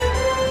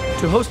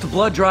To host a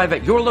blood drive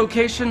at your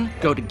location,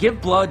 go to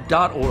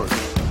giveblood.org.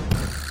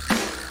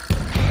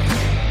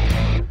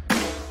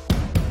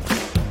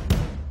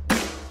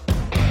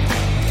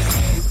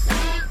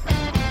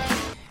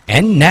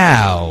 And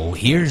now,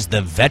 here's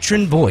the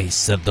veteran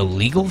voice of the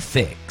Legal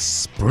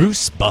Fix,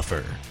 Bruce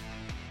Buffer.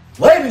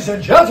 Ladies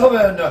and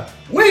gentlemen,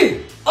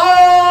 we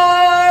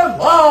are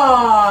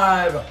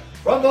live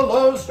from the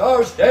Lone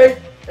Star State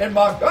in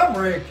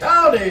Montgomery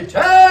County,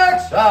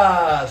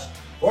 Texas,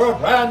 for a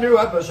brand new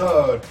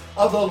episode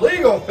of the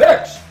Legal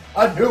Fix,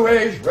 a new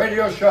age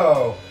radio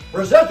show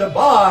presented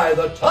by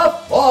the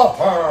Tough Law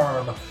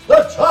Firm,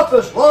 the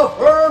toughest law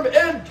firm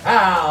in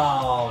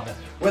town,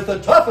 with the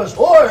toughest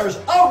lawyers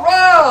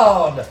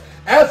around,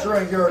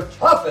 answering your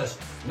toughest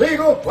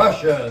legal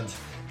questions.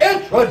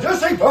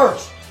 Introducing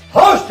first,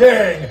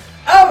 hosting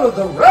out of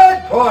the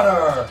red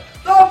corner,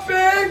 the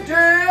big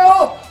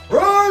deal,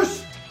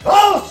 Bruce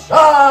Colson.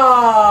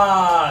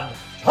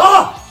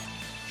 Tough,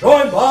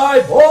 joined by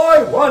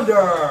Boy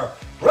Wonder,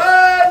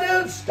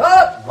 Brandon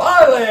Scott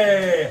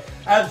Riley,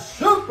 and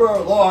super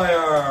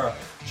lawyer,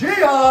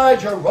 G.I.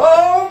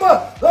 Jerome,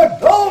 the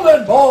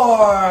Golden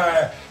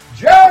Boy,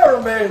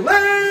 Jeremy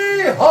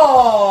Lee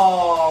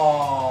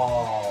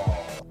Hall.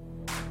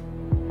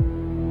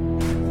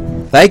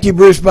 Thank you,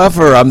 Bruce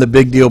Buffer. I'm the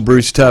big deal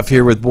Bruce Tough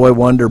here with Boy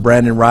Wonder,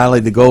 Brandon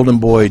Riley, the Golden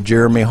Boy,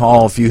 Jeremy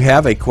Hall. If you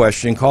have a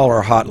question, call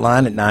our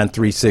hotline at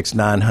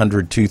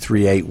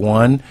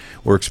 936-900-2381.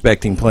 We're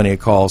expecting plenty of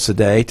calls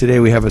today. Today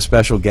we have a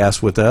special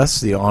guest with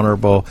us, the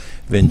Honorable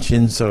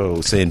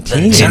Vincenzo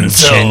Santini.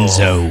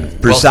 Vincenzo.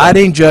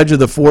 Presiding judge of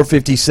the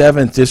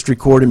 457th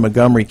District Court in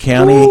Montgomery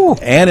County. Ooh.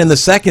 And in the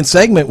second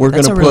segment, we're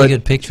going to put... That's a really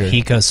good picture.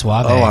 Pico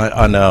Suave. Oh,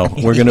 I know.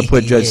 We're going to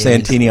put Judge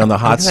Santini on the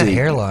hot seat. Look at that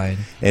hairline.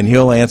 And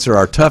he'll answer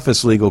our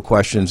toughest legal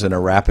questions in a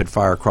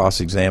rapid-fire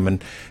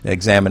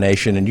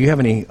cross-examination. And do you have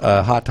any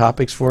hot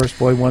topics for us,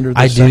 Boy Wonder?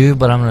 I do,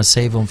 but I'm going to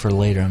save them for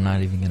later. I'm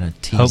not even going to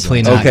tease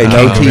Hopefully them. not. Okay,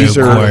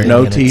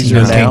 no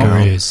teaser now.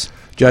 Kangaroos.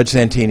 Judge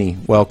Santini,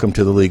 welcome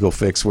to the Legal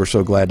Fix. We're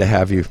so glad to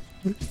have you.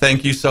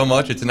 Thank you so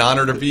much. It's an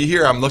honor to be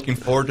here. I'm looking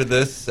forward to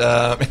this.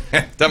 I'm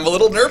a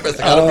little nervous,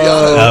 I gotta be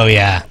honest. Oh,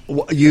 yeah.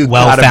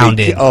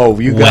 Well-founded.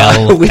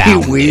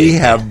 We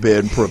have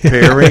been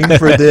preparing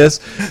for this.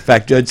 In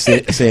fact, Judge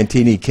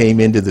Santini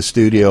came into the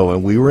studio,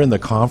 and we were in the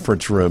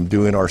conference room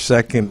doing our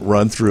second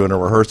run-through in a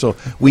rehearsal.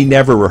 We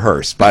never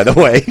rehearse, by the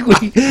way.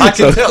 I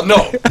can tell.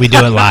 No. We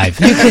do it live.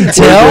 You can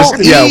tell?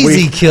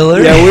 Easy,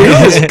 killer. Yeah, we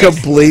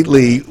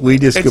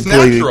just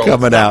completely natural.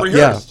 coming out.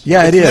 Rehearsed.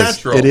 Yeah, it it's is.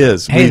 Natural. It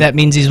is. Hey, that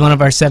means he's one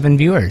of our 7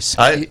 viewers.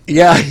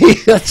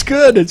 That's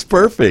good. It's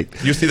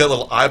perfect. You see that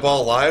little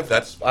eyeball live?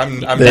 That's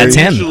him.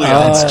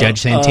 That's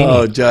Judge Santini.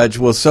 Oh, Judge.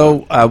 Well,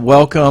 so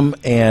welcome,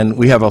 and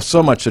we have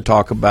so much to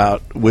talk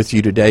about with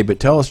you today, but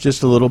tell us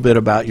just a little bit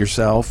about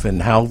yourself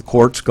and how the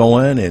court's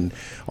going and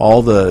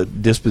all the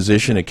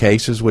disposition of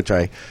cases, which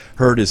I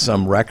heard is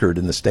some record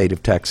in the state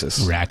of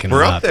Texas.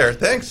 We're up there.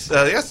 Thanks.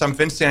 Yes, I'm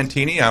Vince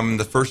Santini. I'm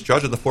the first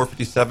judge of the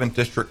 457th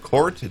District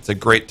Court. It's a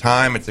great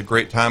time. It's a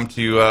great time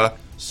to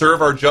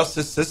serve our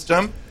justice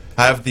system.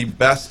 I have the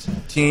best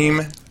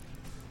team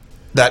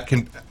that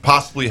can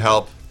possibly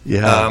help.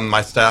 Yeah.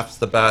 My staff's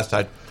the best.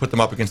 I'd put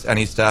them up against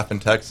any staff in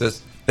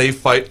Texas. They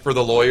fight for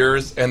the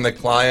lawyers and the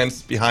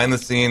clients behind the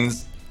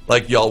scenes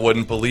like y'all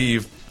wouldn't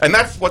believe. And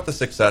that's what the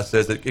success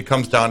is. It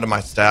comes down to my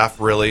staff,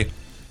 really.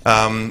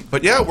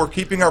 But yeah, we're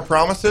keeping our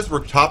promises.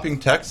 We're topping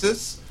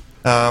Texas.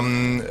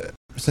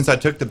 Since I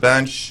took the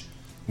bench,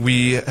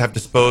 we have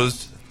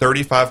disposed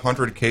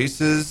 3,500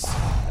 cases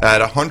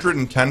at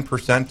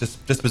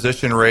 110%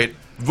 disposition rate,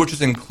 which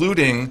is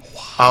including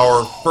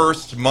our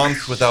first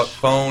months without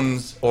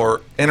phones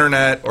or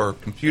internet or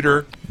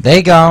computer.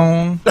 They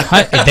gone.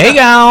 They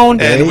gone.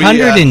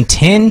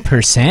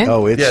 110%?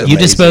 Oh, it's You amazing.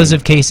 dispose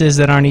of cases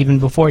that aren't even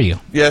before you.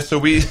 Yeah, so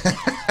we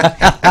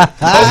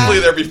hopefully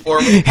they're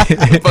before me.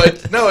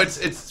 But no,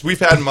 it's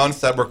we've had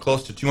months that were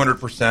close to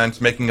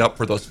 200%, making up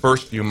for those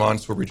first few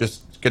months where we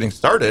just getting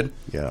started,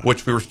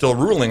 which we were still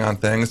ruling on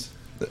things.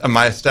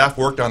 My staff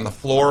worked on the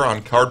floor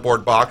on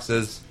cardboard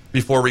boxes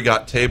before we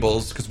got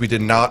tables because we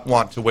did not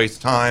want to waste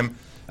time.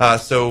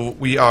 So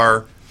we've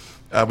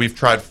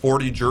tried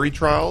 40 jury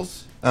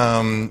trials,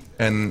 and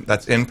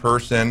that's in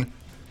person.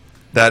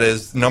 That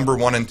is number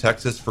 1 in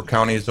Texas for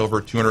counties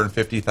over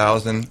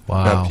 250,000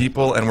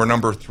 people, and we're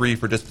number 3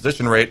 for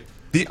disposition rate.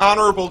 The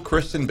Honorable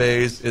Kristen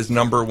Bays is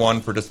number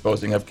 1 for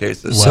disposing of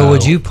cases. So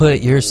would you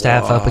put your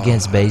staff up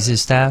against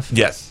Bays' staff?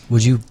 Yes.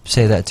 Would you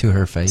say that to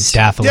her face?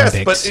 Staff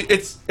Olympics.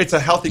 Yes, but it's a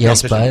healthy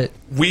Yes, competition.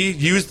 We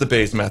use the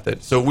Bays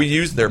method, so we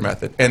use their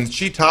method. And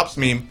she tops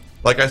me,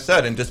 like I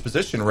said, in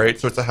disposition rate,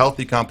 so it's a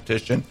healthy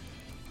competition.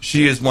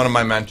 She is one of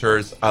my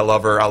mentors. I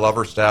love her. I love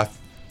her staff.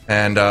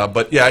 And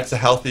but yeah, it's a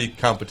healthy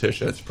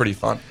competition. It's pretty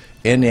fun.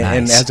 And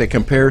as it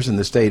compares in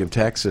the state of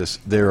Texas,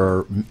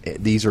 we're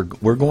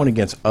going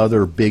against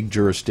other big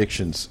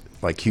jurisdictions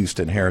like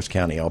Houston, Harris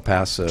County, El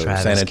Paso,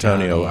 Travis San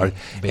Antonio, County,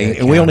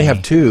 and we only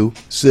have 2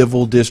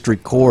 civil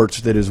district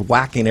courts that is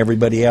whacking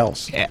everybody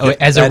else.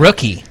 As a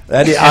rookie.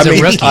 That is, As I a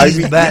mean, rookie,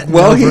 he's batting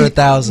well, over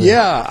 1,000.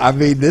 Yeah, I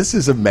mean, this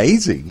is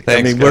amazing.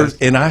 Thanks, I mean, guys.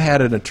 and I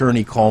had an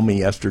attorney call me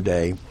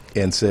yesterday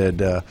and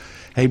said,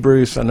 "Hey,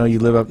 Bruce, I know you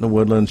live up in the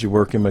Woodlands. You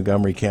work in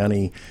Montgomery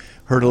County.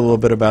 Heard a little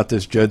bit about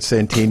this Judge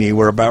Santini.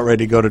 We're about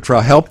ready to go to trial.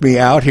 Help me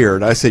out here."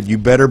 And I said, "You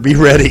better be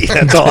ready."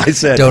 That's all I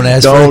said. Don't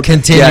ask for a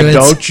continuance. Yeah,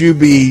 don't you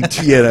be,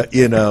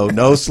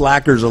 no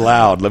slackers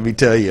allowed. Let me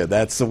tell you,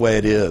 that's the way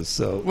it is.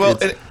 So, well,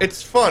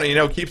 it's fun.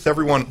 It keeps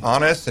everyone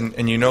honest,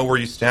 and you know where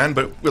you stand.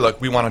 But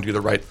we want to do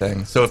the right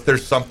thing. So if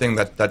there's something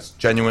that's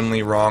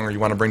genuinely wrong, or you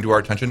want to bring to our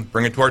attention,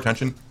 bring it to our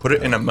attention. Put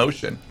it in a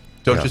motion.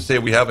 Don't just say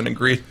we haven't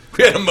agreed.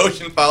 We had a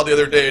motion filed the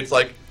other day. It's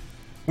like,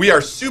 we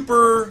are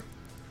super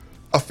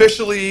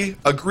officially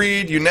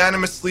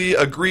unanimously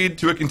agreed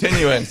to a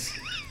continuance.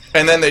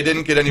 And then they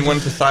didn't get anyone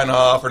to sign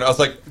off. And I was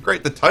like,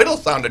 great, the title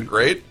sounded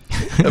great,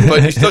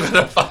 but you still got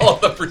to follow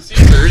the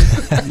procedures.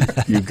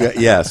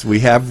 Yes, we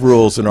have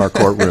rules in our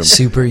courtroom.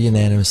 Super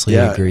unanimously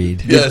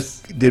agreed. Yes.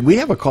 Did we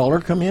have a caller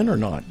come in or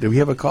not? Did we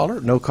have a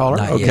caller? No caller?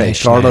 Not Okay, yet.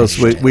 Carlos,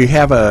 we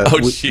have a Oh,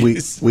 we,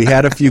 jeez. we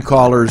had a few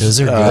callers Those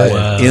are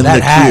good. in that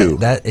the hat, queue.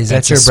 Is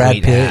That's that your a Brad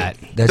sweet Pitt? hat.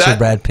 That's your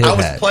Brad Pitt I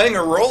was hat. playing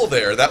a role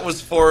there. That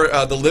was for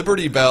the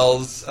Liberty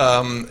Bells.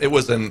 It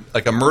was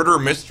like a murder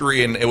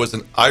mystery, and it was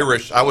an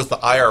Irish. I was the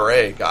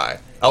IRA guy.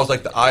 I was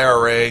like the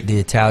IRA. The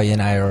Italian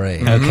IRA.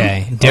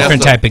 Okay. Different Yeah, so-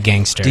 type of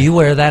gangster. Do you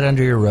wear that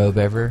under your robe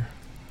ever?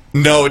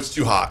 No, it's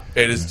too hot.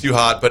 It is too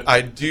hot. But I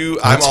do.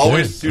 That's I'm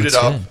always good. suited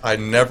That's up.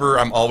 good.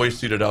 I'm always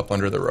suited up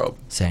under the robe.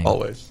 Same.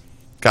 Always.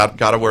 Got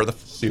to wear the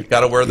suit.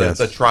 Got to wear the, Yes.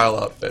 the trial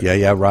outfit.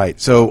 Yeah, right.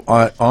 So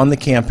on the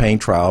campaign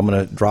trial, I'm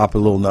going to drop a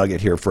little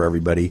nugget here for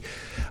everybody.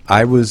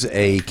 I was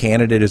a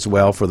candidate as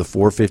well for the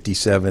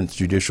 457th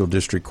Judicial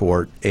District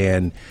Court,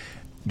 and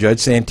Judge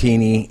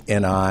Santini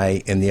and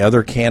I and the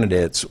other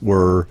candidates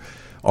were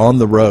on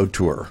the road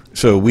tour.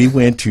 So we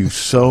went to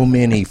so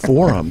many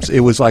forums.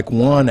 It was like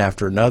one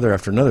after another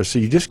after another. So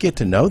you just get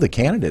to know the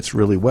candidates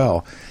really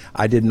well.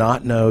 I did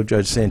not know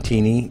Judge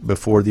Santini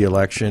before the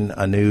election.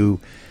 I knew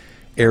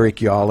Eric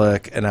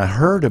Yalek, and I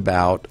heard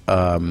about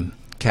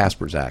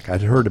Kasperzak.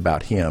 I'd heard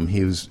about him.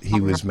 He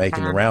was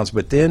making the rounds.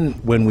 But then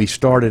when we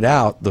started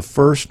out, the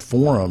first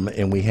forum,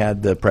 and we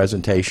had the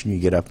presentation, you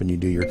get up and you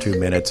do your 2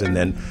 minutes, and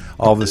then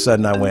all of a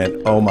sudden I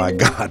went, "Oh my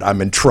God,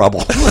 I'm in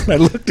trouble." I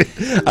looked at.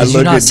 Did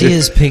you not see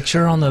his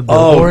picture on the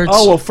Oh, billboards?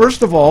 well,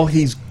 first of all,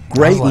 he's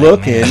great like,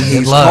 looking. man, He's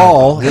good luck.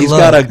 tall. Good He's luck.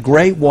 got a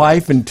great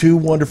wife and 2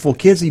 wonderful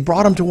kids. He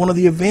brought them to one of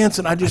the events,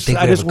 and I just think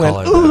we have a went,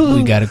 caller, though. "Ooh."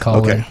 We got a caller.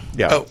 Okay,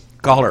 yeah. Oh.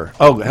 Caller.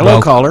 Oh, hello,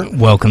 caller.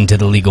 Welcome to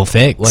the Legal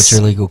Fix. What's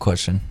your legal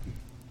question?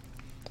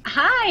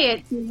 Hi,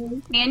 it's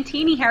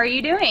Santini. How are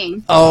you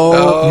doing?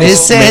 Oh, Miss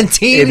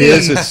Santini. It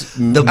is. It's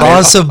The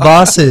boss of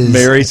bosses.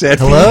 Mary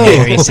Santini. Hello.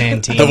 Mary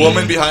Santini? The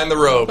woman behind the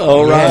robe.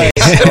 All right.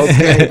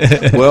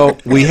 Okay. Well,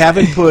 we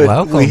haven't put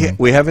Welcome.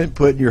 we haven't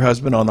put your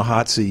husband on the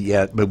hot seat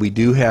yet, but we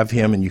do have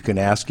him, and you can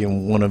ask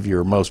him one of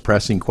your most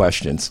pressing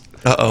questions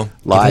Uh-oh.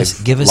 live.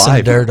 Give us some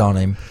live. dirt on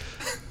him.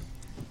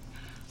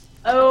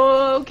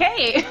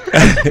 Okay.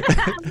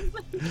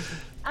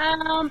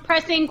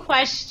 Pressing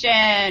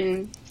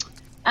question.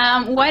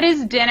 What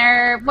is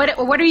dinner?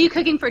 What are you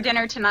cooking for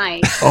dinner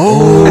tonight?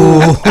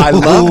 Oh, I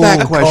love that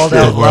Called question.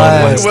 out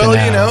live.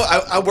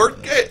 Well, I work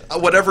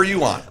whatever you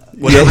want.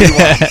 Whatever you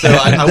want. So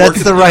I That's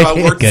worked, the right I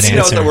worked, Good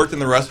answer. I worked in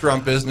the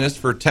restaurant business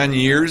for 10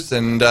 years,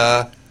 and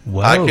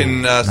Whoa, I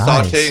can nice.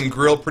 saute and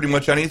grill pretty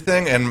much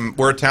anything. And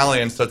we're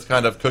Italian, so it's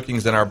kind of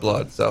cooking's in our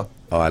blood. So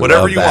I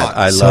whatever love you that. want.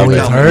 I So love we've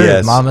it. heard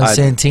Yes, Mama I-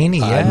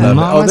 Santini. I Yeah. love it.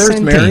 Mama Oh,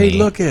 there's Mary. Santini.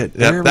 Look at Yep,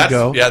 there we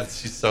go. Yeah,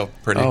 she's so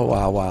pretty. Oh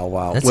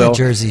wow. That's well, a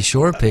Jersey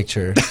Shore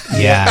picture.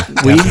 Yeah,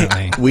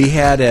 definitely. we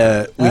had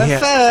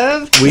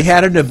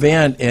an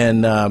event,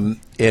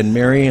 and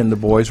Mary and the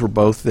boys were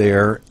both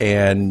there,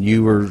 and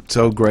you were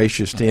so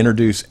gracious to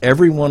introduce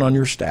everyone on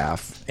your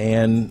staff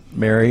and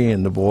Mary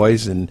and the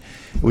boys, and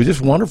it was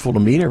just wonderful to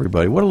meet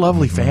everybody. What a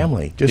lovely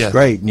family, just Yes.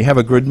 great. And you have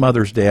a good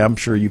Mother's Day. I'm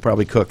sure you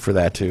probably cooked for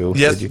that too.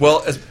 Yes, Did you?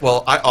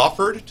 well, I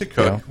offered to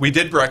cook. Yeah. We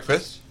did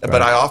breakfast, but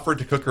Right. I offered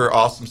to cook her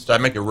awesome steak. I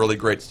make a really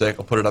great steak.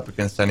 I'll put it up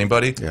against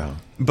anybody. Yeah.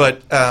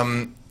 But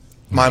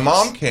my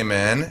mom came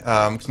in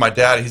because my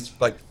dad, he's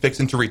like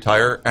fixing to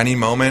retire any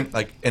moment,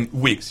 like in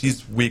weeks.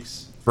 He's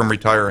weeks from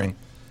retiring,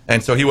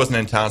 and so he wasn't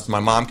in town. So my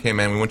mom came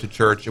in. We went to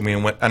church, and we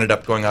ended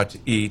up going out to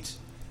eat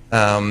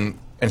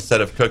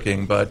instead of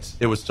cooking. But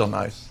it was still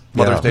nice.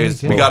 Mother's Day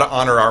is, we got to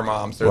honor our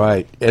moms.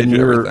 Right, They and do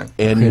you're everything.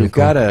 and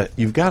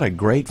you've got a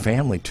great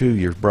family too.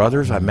 Your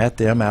brothers, I met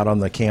them out on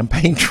the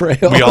campaign trail.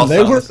 We all and they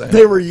sound were the same.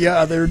 they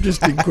were just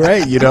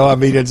great. I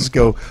mean, I just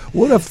go,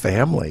 what a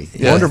family.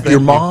 Yes, Wonderful. thank Your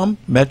you. mom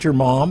met your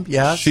mom.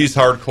 Yes, She's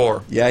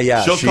hardcore.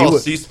 Yeah. She'll She call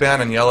was-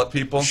 C-SPAN and yell at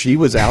people. She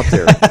was out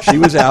there. She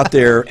was out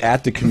there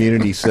at the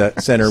community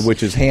center,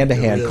 which is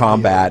hand-to-hand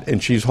combat,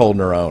 and she's holding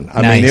her own.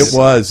 I mean,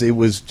 Nice. it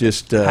was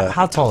just.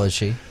 How tall is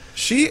she?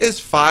 She is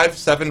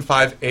 5'7",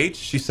 5'8".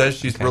 She says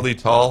she's really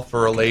tall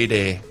for a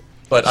lady.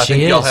 But I She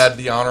think y'all is. had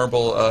the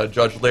Honorable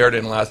Judge Laird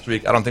in last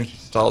week. I don't think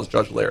she's as tall as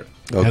Judge Laird.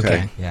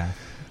 Okay. Yeah.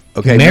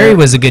 Okay. Mary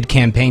was a good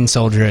campaign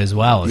soldier as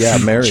well. Yeah,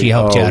 Mary. She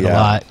helped you out a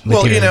lot. With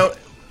Well, your, you know,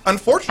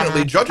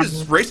 unfortunately,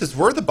 judges' races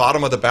were the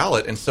bottom of the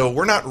ballot, and so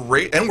we're not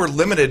and we're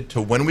limited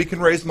to when we can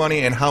raise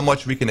money and how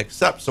much we can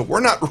accept. So we're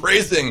not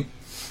raising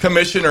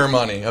commissioner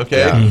money,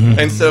 okay? Yeah.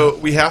 And so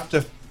we have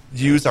to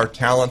use our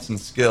talents and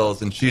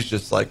skills. And she's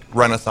just like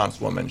Renaissance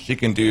woman. She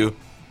can do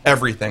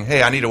everything.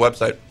 Hey, I need a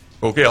website.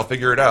 Okay, I'll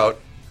figure it out.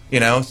 You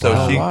know, so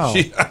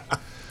she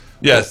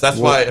yes, that's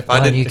why if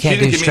Well, you if she can't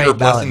didn't do give me her straight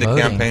blessing to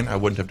ballot campaign, I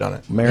wouldn't have done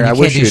it. Mary, And I you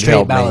wish can't do you'd straight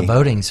help ballot me.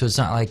 voting, so it's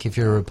not like if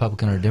you're a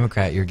Republican or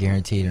Democrat, you're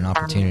guaranteed an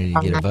opportunity to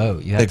get a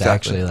vote. You have to Exactly.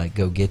 actually like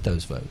go get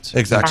those votes.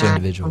 Exactly. Each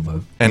individual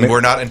vote. And we're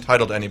not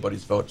entitled to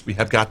anybody's votes. We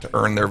have got to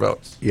earn their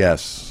votes.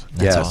 Yes.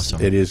 That's yes.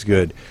 awesome. It is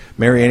good.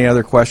 Mary, any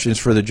other questions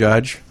for the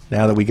judge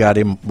now that we got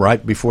him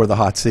right before the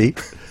hot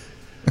seat?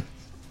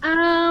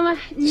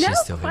 No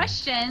still here.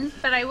 questions,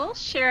 but I will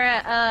share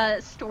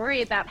a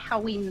story about how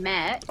we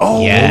met.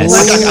 Oh, yes.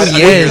 I didn't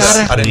hear yes.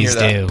 that. I didn't Please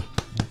hear that.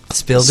 do.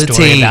 Spill the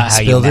Story tea. about how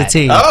you Spill the met.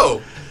 tea.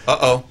 Oh,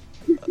 uh-oh.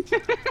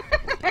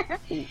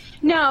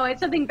 No, it's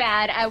something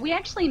bad. We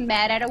actually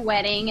met at a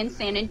wedding in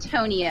San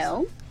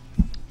Antonio.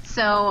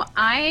 So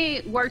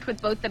I worked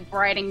with both the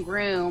bride and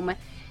groom,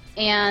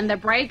 and the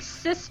bride's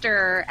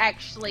sister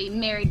actually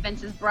married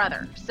Vince's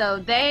brother. So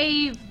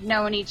they've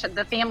known each other.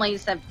 The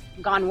families have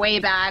gone way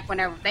back.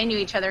 Whenever they knew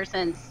each other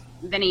since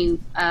Vinny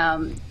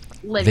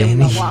lived in Vinny.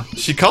 Milwaukee.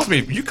 She calls me,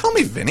 you call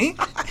me Vinny?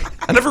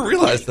 I never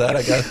realized that,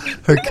 I guess.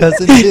 Her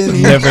cousin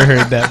Jenny. Never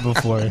heard that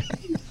before.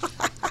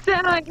 So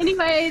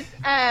anyways,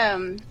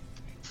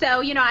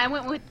 so you know, I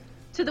went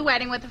to the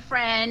wedding with a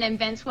friend, and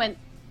Vince went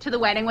to the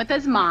wedding with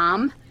his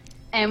mom,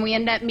 and we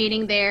ended up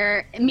meeting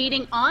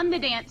on the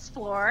dance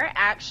floor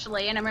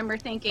actually. And I remember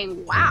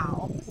thinking,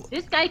 wow,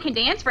 this guy can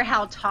dance for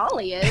how tall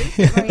he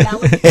is. I mean, I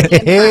was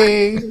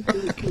pretty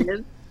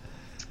impressed.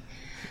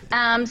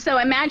 So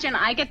imagine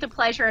I get the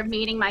pleasure of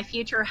meeting my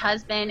future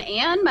husband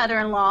and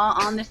mother-in-law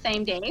on the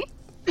same day.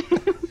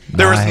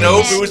 There was no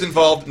Nice. booze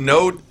involved,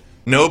 no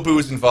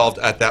booze involved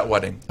at that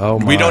wedding. Oh,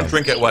 we my. don't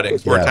drink at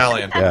weddings. We're Yes.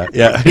 Italian.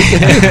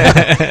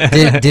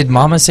 Yeah. did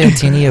Mama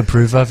Santini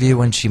approve of you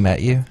when she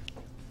met you?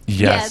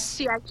 Yes,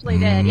 she actually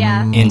did.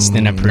 Yeah.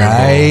 Instant approval.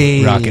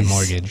 Nice. Rocket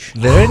mortgage.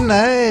 Very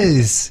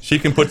nice. She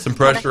can put some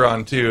pressure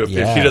on, too, if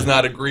Yeah. she does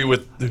not agree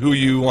with who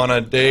you want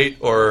to date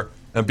or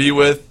be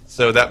with.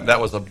 So that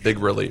was a big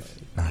relief.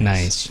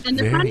 Nice. And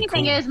the Very funny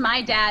thing cool. is,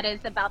 my dad is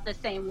about the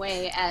same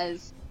way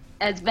as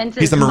Vince's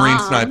He's a Marine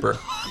mom. sniper.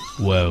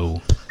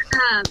 Whoa.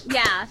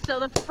 Yeah, so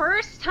the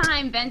first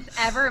time Vince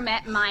ever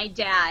met my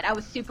dad, I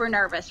was super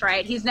nervous,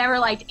 right? He's never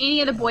liked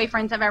any of the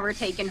boyfriends I've ever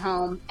taken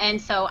home.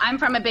 And so I'm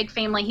from a big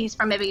family, he's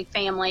from a big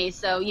family,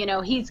 so, you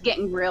know, he's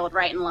getting grilled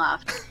right and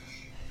left.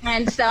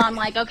 And so I'm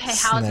like, okay,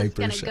 how's this Sniper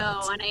going to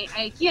shots. go? And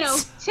I, you know,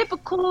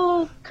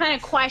 typical kind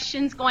of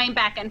questions going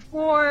back and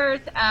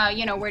forth.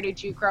 You know, where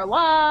did you grow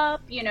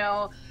up? You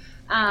know,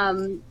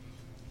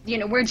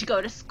 where'd you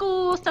go to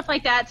school? Stuff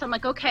like that. So I'm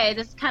like, okay,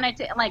 this kind of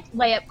like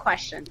layup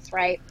questions,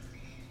 right?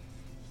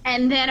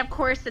 And then, of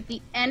course, at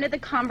the end of the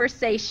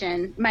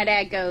conversation, my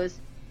dad goes,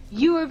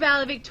 you are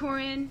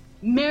valedictorian,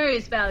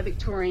 Mary's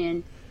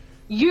valedictorian,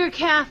 you're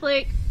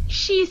Catholic,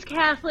 she's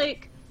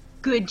Catholic,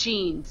 good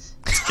genes.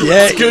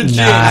 Yeah. It's good genes.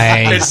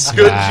 Nice. It's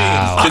good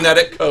Wow. genes.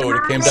 Genetic code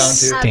it came down to.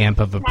 Stamp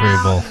of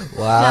approval.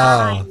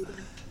 Wow.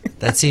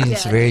 That seems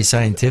Yeah. very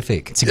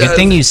scientific. It's a good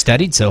thing you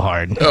studied so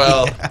hard.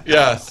 Well,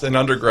 yes, in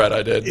undergrad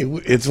I did.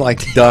 It's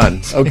like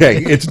done. Okay,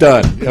 it's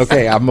done.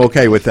 Okay, I'm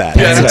okay with that.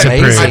 Yeah, That's and I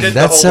amazing. did the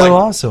That's whole, so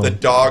like, awesome. The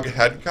dog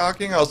head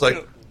cocking. I was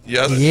like,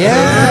 yes.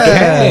 Yeah.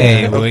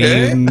 Hey, will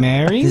Okay. you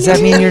marry Does me?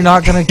 that mean you're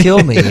not going to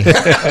kill me?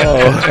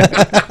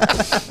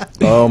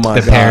 Oh my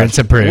The gosh. parents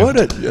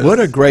approved. What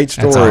a great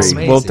That's story.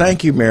 awesome. Well,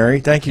 thank you, Mary.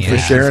 Thank you for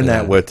Yeah, sharing for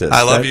that that. with us.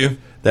 I love That- you.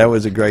 That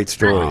was a great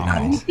story.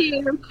 Thank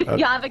you. Y'all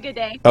have a good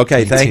day.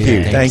 Okay, thank too.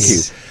 you.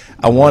 Thanks. Thank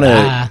you. I want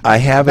to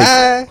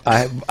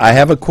Bye. I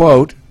have a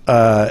quote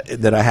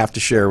that I have to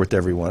share with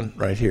everyone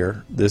right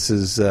here. This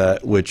is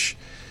which,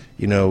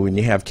 you know, when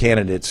you have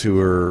candidates who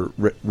are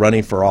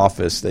running for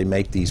office, they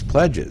make these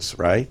pledges,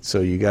 right?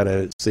 So you got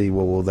to see,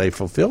 well, will they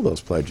fulfill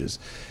those pledges?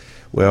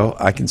 Well,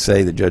 I can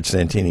say that Judge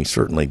Santini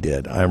certainly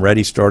did. I am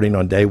ready starting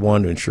on day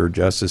one to ensure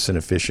justice in an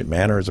efficient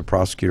manner. As a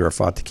prosecutor, I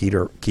fought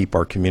to keep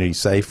our community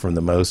safe from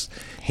the most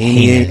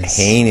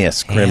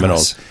heinous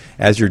criminals.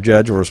 As your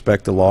judge, will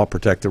respect the law,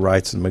 protect the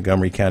rights of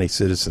Montgomery County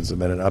citizens. I've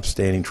been an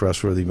upstanding,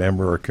 trustworthy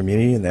member of our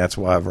community, and that's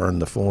why I've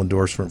earned the full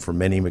endorsement from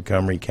many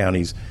Montgomery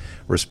County's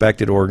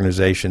respected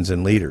organizations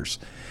and leaders.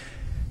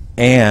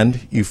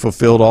 And you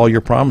fulfilled all your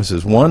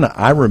promises. One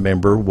I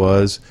remember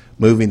was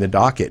moving the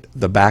docket,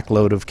 the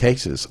backload of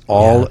cases,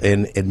 all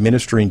in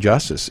administering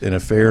justice in a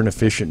fair and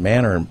efficient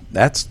manner. And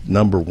that's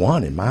number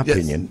one, in my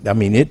opinion. I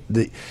mean,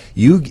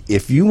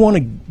 if you want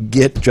to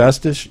get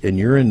justice and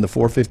you're in the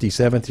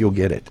 457th, you'll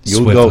get it.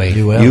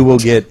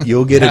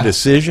 You'll get a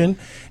decision,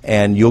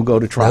 and you'll go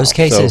to trial.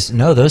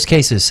 Those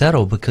cases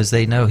settle because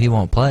they know he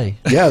won't play.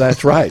 Yeah,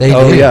 that's right. They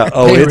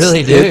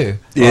really do.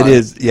 It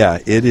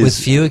is. With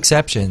few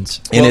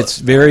exceptions. And it's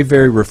very,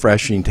 very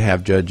refreshing to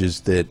have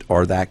judges that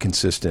are that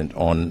consistent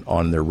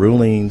on their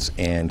rulings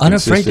and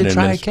unafraid to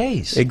try a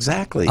case.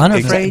 Exactly.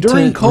 Unafraid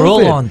to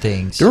rule on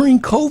things. During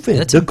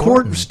COVID, the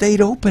court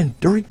stayed open.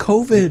 During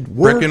COVID,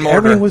 brick and mortar.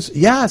 Everything was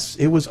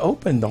it was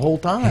open the whole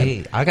time.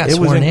 Hey, I got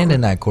sworn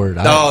in that court.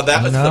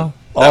 That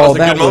was a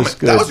good moment.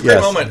 That was a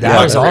great moment.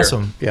 That was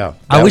awesome. Yeah.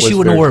 I wish you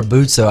wouldn't have wore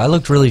boots, though. I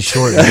looked really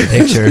short in the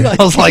picture. I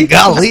was like,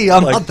 golly,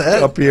 I'm not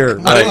that. Up here.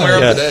 I didn't wear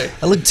them today.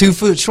 I look 2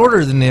 foot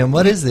shorter than him.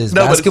 What is this,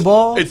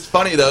 basketball? It's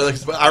funny, though.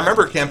 I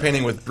remember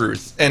campaigning with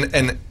Bruce, and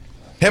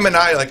him and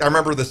I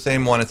remember the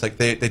same one. It's like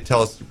they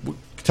tell us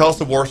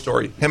a war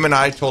story. Him and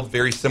I told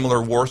very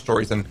similar war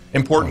stories and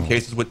important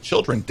cases with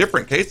children,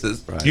 different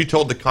cases. Right. You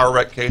told the car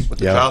wreck case with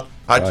the child.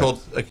 I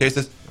told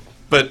cases.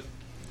 But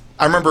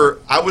I remember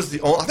I was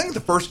I think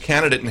the first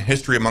candidate in the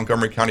history of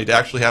Montgomery County to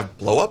actually have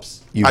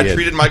blow-ups. I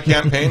treated my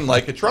campaign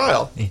like a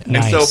trial.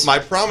 And so my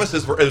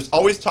promises it was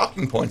always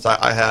talking points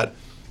I had.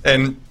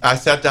 And I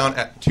sat down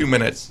at 2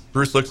 minutes.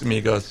 Bruce looks at me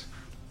and goes,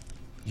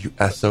 "You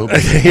SOB."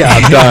 Yeah,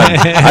 I'm done.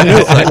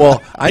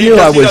 I knew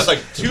I was like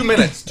 2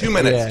 minutes. 2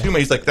 minutes.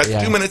 He's like, that's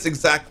 2 minutes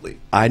exactly.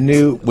 I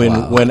knew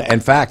when in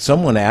fact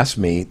someone asked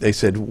me, they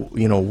said,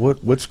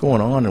 what's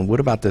going on, and what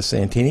about the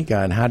Santini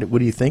guy, and what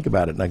do you think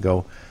about it? And I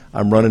go,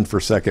 I'm running for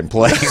second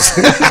place.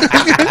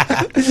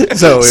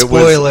 So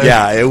Spoiler.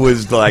 It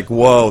was like,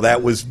 whoa,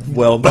 that was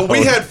well done. But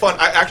we had fun.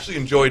 I actually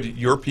enjoyed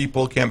your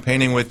people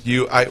campaigning with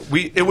you.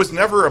 It was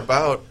never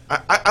about.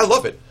 I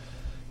love it.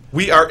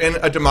 We are in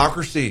a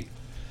democracy.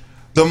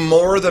 The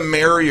more, the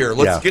merrier.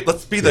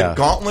 Let's be the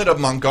gauntlet of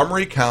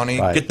Montgomery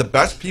County. Right. Get the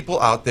best people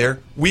out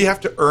there. We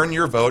have to earn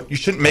your vote. You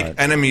shouldn't make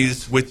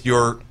enemies with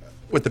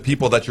the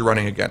people that you're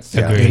running against.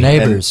 Yeah. Your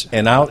neighbors.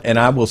 And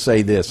I will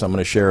say this. I'm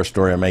going to share a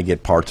story. I may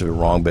get parts of it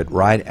wrong, but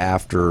right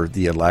after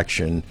the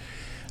election,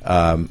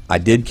 I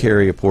did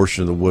carry a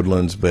portion of the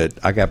Woodlands, but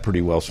I got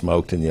pretty well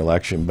smoked in the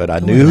election. But I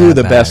knew who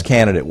the best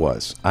candidate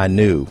was. I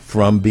knew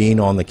from being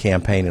on the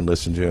campaign and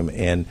listening to him.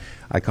 And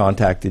I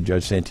contacted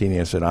Judge Santini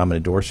and said, I'm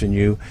endorsing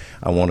you.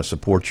 I want to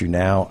support you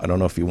now. I don't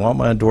know if you want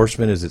my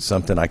endorsement. Is it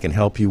something I can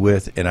help you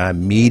with? And I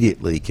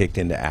immediately kicked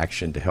into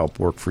action to help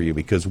work for you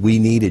because we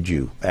needed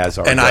you as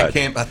our judge. I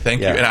came.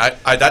 Thank you. And I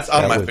that's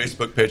on my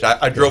Facebook page.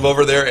 I drove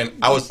over there, and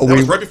I was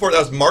right before.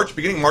 That was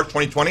beginning March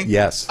 2020.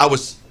 Yes. I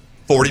was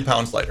 40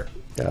 pounds lighter.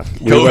 Yeah.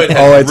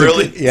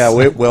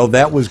 Well,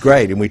 that was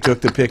great, and we took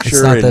the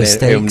picture and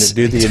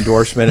do the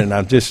endorsement, and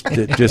I'm just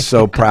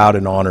so proud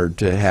and honored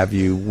to have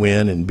you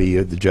win and be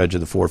the judge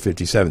of the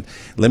 457th.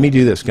 Let me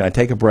do this. Can I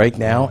take a break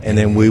now, and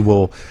then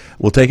we'll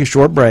take a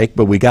short break,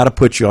 but we got to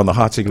put you on the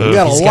hot seat. We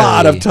got a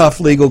lot of tough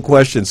legal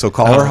questions, so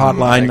call our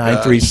hotline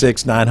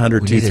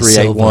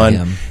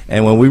 936-900-2381,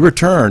 and when we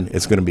return,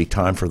 it's going to be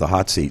time for the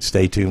hot seat.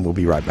 Stay tuned. We'll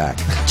be right back.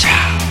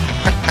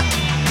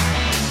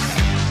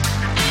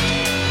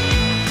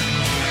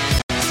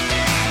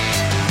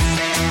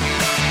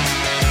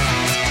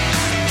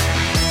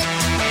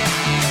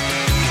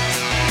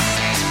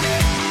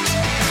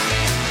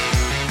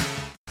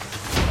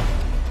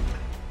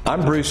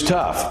 I'm Bruce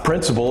Tuff,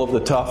 principal of the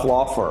Tuff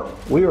Law Firm.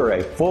 We are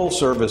a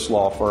full-service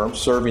law firm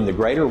serving the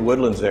greater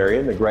Woodlands area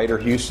and the greater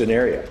Houston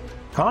area.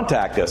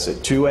 Contact us at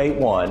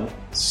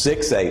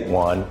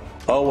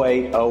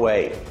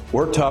 281-681-0808.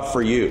 We're tough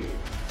for you.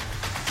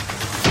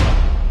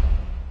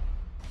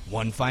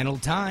 One final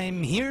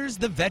time, here's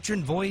the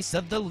veteran voice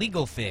of the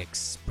Legal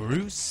Fix,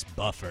 Bruce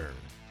Buffer.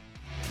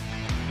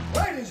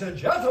 Ladies and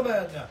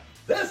gentlemen,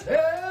 this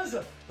is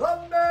the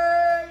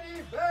main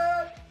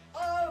event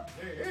of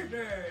the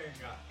evening.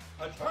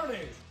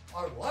 Attorneys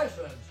are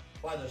licensed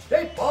by the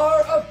State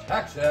Bar of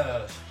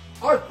Texas.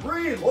 Our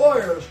three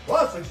lawyers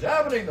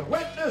cross-examining the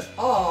witness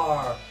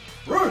are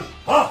Bruce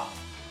Tuff,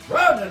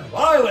 Brandon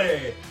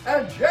Riley,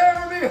 and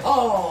Jeremy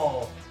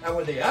Hall. And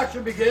when the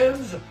action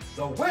begins,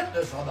 the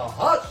witness on the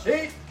hot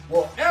seat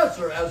will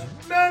answer as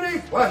many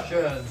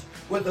questions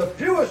with the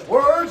fewest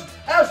words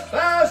as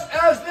fast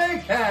as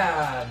they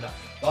can.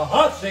 The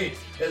hot seat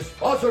is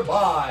sponsored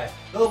by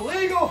The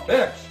Legal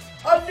Fix,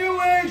 a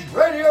new age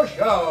radio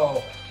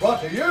show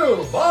brought to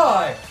you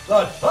by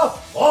the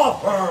Tuff Law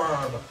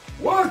Firm.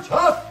 We're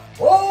tough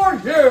for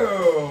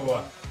you.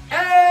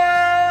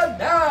 And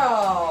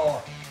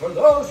now, for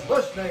those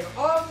listening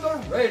on the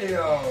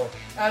radio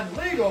and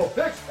Legal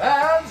Fix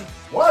fans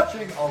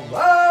watching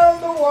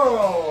around the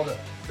world,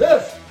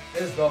 this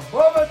is the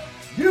moment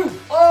you've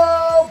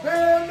all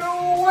been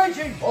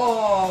waiting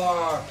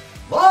for.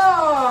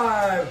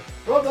 Live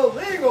from the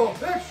Legal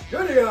Fix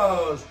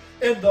studios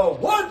in the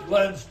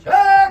Woodlands,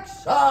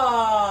 Texas,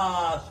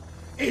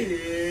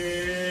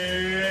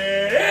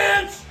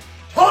 it's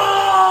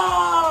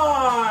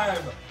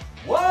time!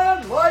 Well,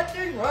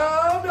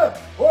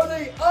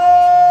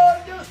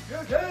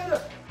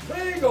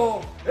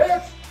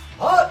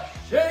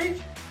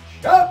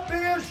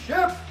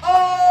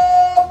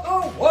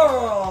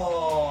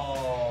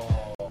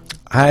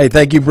 Hi,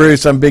 thank you,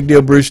 Bruce. I'm Big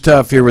Deal Bruce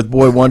Tuff here with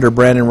Boy Wonder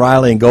Brandon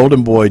Riley and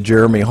Golden Boy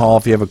Jeremy Hall.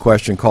 If you have a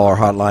question, call our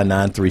hotline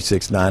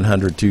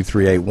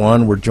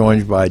 936-900-2381. We're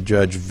joined by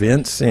Judge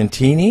Vince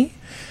Santini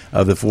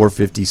of the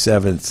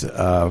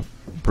 457th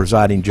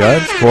presiding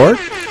judge court.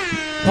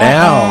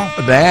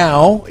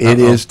 Now it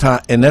is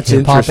time, and that's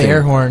interesting.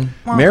 Air horn.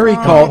 Mary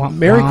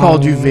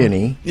called you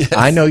Vinny. Yes.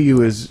 I know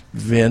you as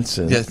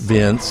Vincent. Yes.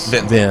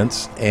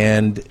 Vince,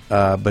 and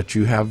but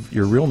you have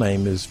your real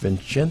name is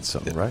Vincenzo,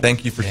 right?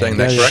 Thank you for saying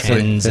that correctly.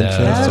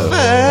 Vincenzo.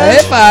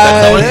 That's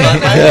how it's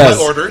done. Yes.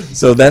 My orders.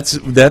 So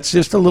that's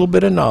just a little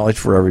bit of knowledge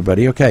for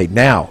everybody. Okay,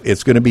 now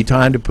it's going to be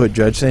time to put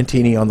Judge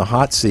Santini on the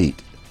hot seat.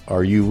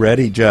 Are you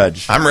ready,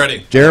 Judge? I'm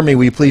ready. Jeremy,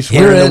 will you please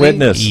swear in the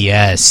witness?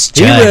 Yes,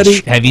 You ready?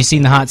 Judge. Have you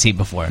seen the hot seat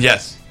before?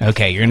 Yes.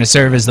 Okay, you're going to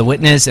serve as the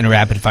witness in a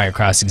rapid-fire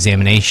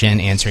cross-examination,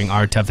 answering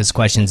our toughest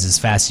questions as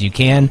fast as you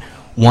can.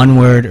 One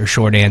word or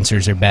short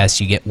answers are best.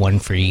 You get one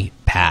free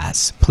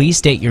pass. Please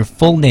state your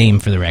full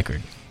name for the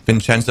record.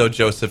 Vincenzo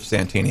Joseph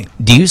Santini.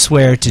 Do you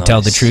swear to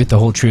tell the truth, the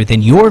whole truth,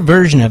 and your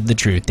version of the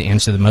truth to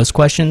answer the most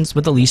questions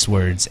with the least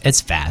words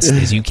as fast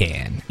as you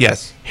can?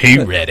 Yes. He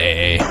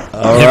ready.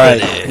 All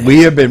right. We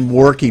have been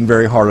working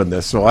very hard on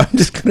this, so I'm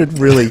just going to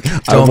really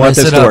I Don't want mess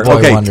this it to up, work. Boy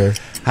Okay. Wonder.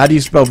 How do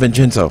you spell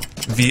Vincenzo?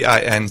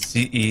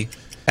 Vincenzo.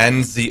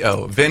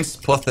 Vince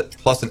plus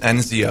an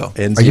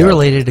NZO. Are you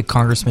related to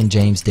Congressman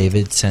James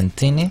David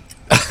Santini?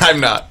 I'm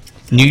not.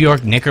 New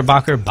York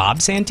Knickerbocker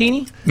Bob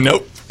Santini?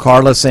 Nope.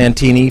 Carla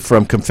Santini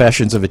from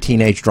Confessions of a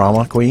Teenage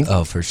Drama Queen?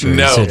 Oh, for sure.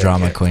 No. He's a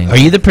drama queen. Are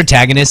you the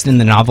protagonist in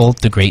the novel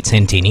The Great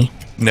Santini?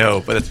 No,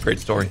 but it's a great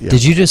story. Yeah.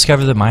 Did you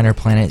discover the minor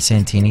planet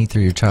Santini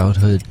through your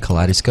childhood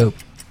kaleidoscope?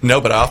 No,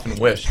 but I often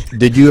wished.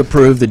 Did you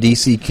approve the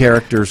DC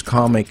character's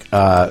comic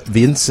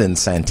Vincenzo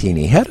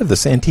Santini, head of the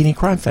Santini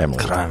crime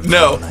family?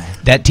 No.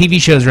 That TV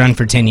show's run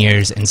for 10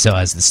 years, and so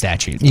has the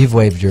statute. You've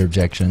waived your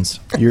objections.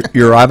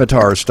 Your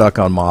avatar is stuck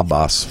on Mob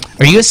Boss.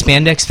 Are you a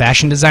spandex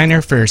fashion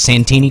designer for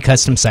Santini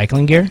custom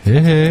cycling gear?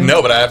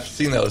 No, but I have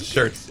seen those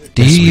shirts.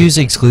 Do you use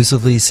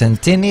exclusively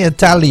Santini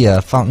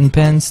Italia fountain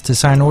pens to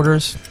sign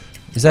orders?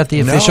 Is that the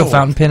official No.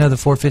 fountain pen of the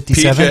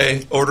 457?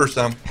 PJ, order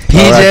some.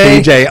 All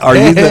right, PJ,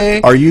 Hey.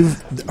 are you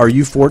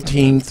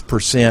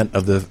 14th%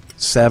 of the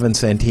 7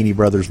 Santini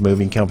Brothers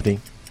moving company?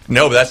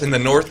 No, but that's in the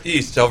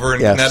Northeast, over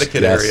in Yes,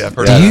 Connecticut yes. area. I've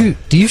heard Do of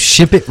that. you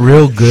ship it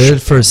real good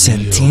for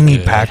Santini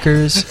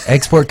Packers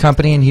export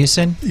company in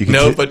Houston? You can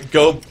No, t- but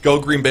go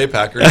Green Bay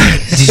Packers.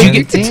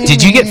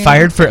 Did you get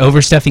fired for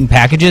overstuffing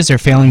packages or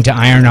failing to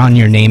iron on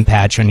your name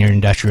patch on your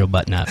industrial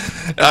button-up?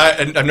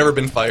 I've never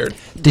been fired.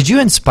 Did you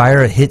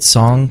inspire hit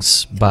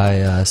songs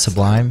by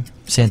Sublime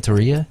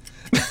Santeria?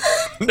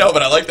 No,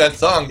 but I like that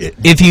song.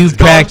 If you've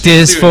Go on,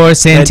 practiced shoot. for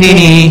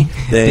Santini,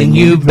 then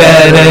you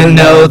better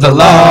know the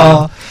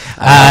law.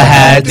 I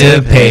had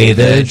to pay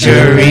the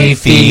jury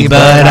fee,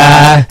 but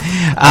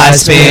I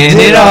spent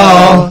it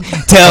all.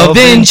 Tell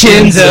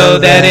Vincenzo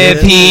that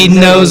if he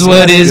knows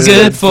what is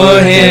good for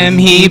him,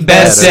 he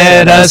best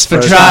set us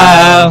for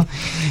trial.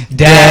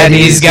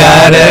 Daddy's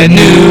got a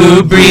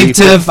new brief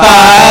to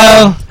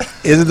file.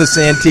 Isn't the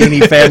Santini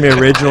family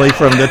originally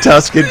from the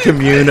Tuscan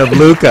commune of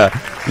Lucca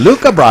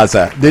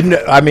Brazza?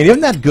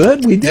 Isn't that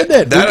good? We did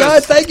it.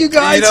 Thank you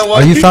guys. You know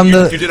what? Are you from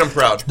you did him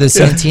proud. The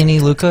Santini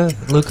Luca?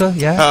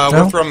 Yeah?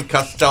 No? We're from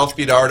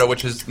Castelfidardo,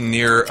 which is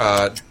near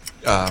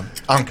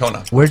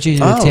Ancona. Where'd you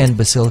attend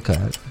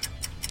Basilica?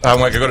 I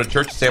went to go to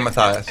church, San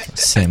Matthias.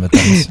 Same with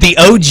us. The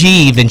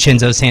OG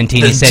Vincenzo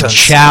Santini said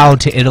ciao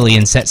to Italy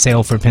and set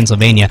sail for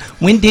Pennsylvania.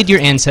 When did your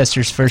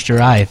ancestors first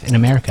arrive in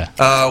America?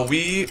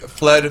 We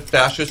fled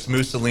fascist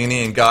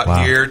Mussolini and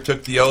got here,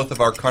 took the oath of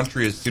our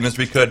country as soon as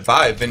we could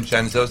by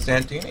Vincenzo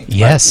Santini.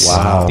 Yes.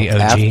 Wow. The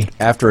OG.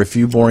 After a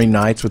few boring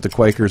nights with the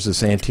Quakers, the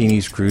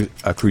Santinis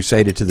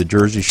crusaded to the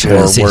Jersey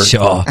Shore.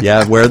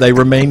 Where they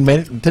remain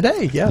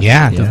today. Yes.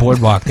 Yeah, the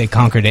boardwalk. They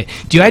conquered it.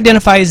 Do you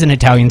identify as an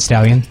Italian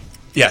stallion?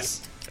 Yes.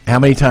 How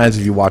many times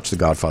have you watched The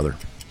Godfather?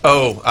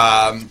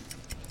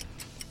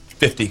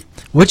 50.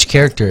 Which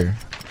character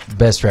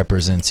best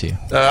represents you?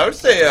 I would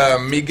say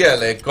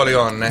Miguel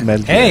Corleone.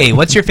 Hey,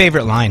 what's your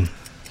favorite line?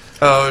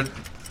 I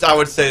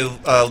would say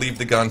leave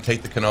the gun,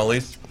 take the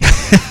cannolis.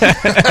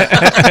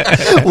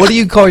 What do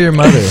you call your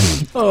mother?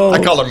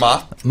 I call her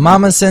Ma.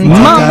 Mama Santini.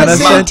 Mama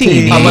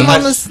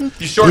Santini.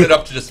 You shorten it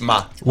up to just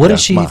Ma. What is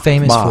she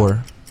famous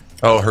for?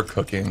 Oh, her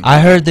cooking. I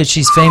heard that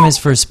she's famous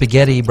for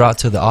spaghetti brought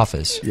to the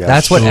office. Yes.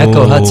 That's what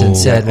Echo Hudson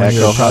said when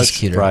you were a Echo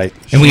prosecutor. Right.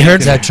 And we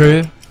heard Is that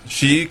true?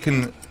 She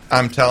can,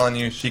 I'm telling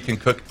you, she can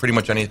cook pretty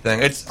much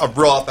anything. It's a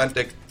real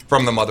authentic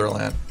from the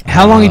motherland.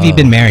 How long have you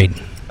been married?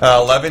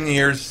 11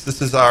 years.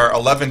 This is our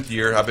 11th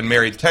year. I've been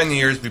married 10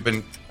 years. We've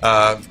been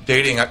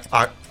dating.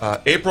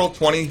 April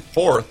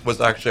 24th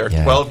was actually our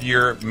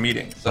 12-year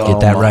meeting. So Get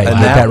that right. And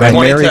Get that right.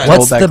 Mary What's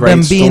told that the great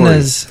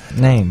Bambina's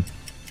name?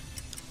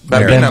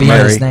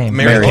 Bambina's name.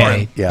 Mary Okay.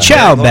 Lauren. Yeah.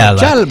 Ciao, Bella.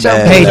 Ciao, Bella.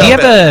 Hey, do you have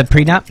a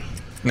prenup?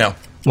 No.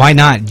 Why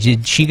not?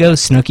 Did she go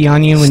snooky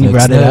on you when you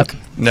brought it up?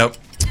 Nope.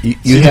 You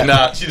She did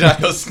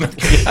not go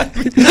snooky at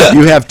me.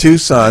 You have two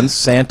sons,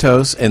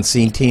 Santos and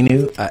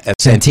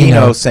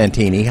Santino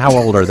Santini. How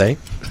old are they?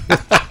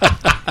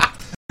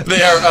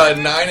 They are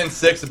 9 and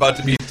 6, about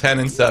to be 10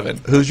 and 7.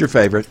 Who's your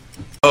favorite?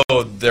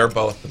 Oh, they're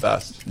both the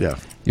best. Yeah.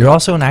 You're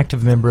also an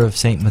active member of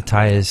St.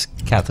 Matthias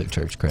Catholic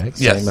Church,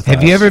 correct? Yes.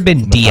 Have you ever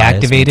been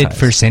deactivated Matthias.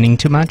 for sinning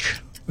too much?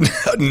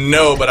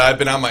 No, but I've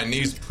been on my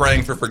knees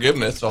praying for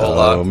forgiveness a whole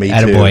lot. Me too.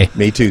 Attaboy.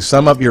 Me too.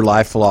 Sum up your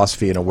life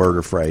philosophy in a word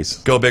or phrase.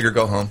 Go big or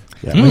go home.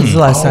 Yeah. When's the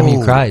last time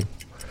you cried?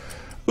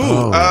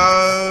 Ooh,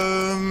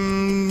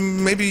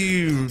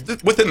 maybe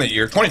within the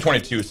year,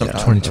 2022 sometime.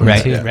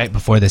 2022. Right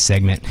before this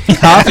segment.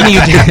 How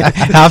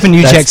often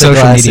you That's check the social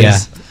glasses. media?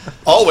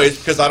 Always,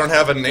 because I don't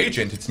have an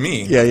agent. It's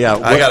me. Yeah.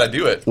 I got to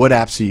do it. What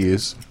apps do you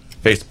use?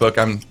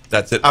 Facebook.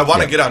 That's it. I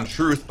want to get on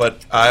Truth, but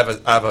I have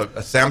a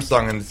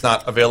Samsung, and it's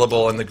not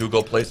available in the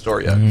Google Play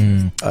Store yet.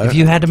 If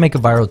you had to make a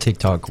viral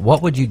TikTok,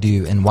 what would you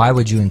do, and why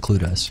would you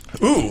include us?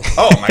 Ooh,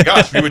 oh my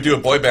gosh, we would do a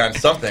boy band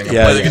something.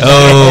 Yeah, Play the yeah. guitar.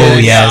 Oh,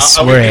 yes,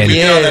 we we're could in.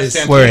 get on that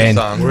Santini We're in.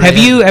 song. Have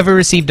you ever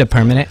received a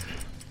permanent?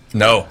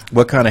 No.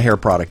 What kind of hair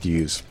product do you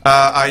use?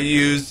 I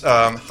use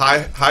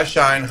High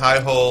Shine,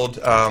 High Hold,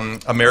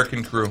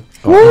 American Crew.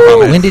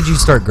 When did you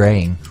start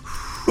graying?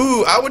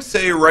 Ooh, I would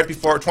say right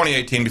before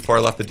 2018, before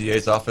I left the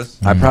DA's office.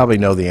 I probably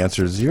know the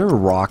answers. You ever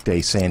rocked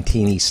a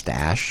Santini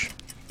stash?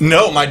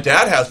 No, my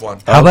dad has one.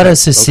 How about a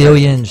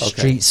Sicilian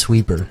street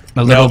sweeper? A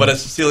No, little, but a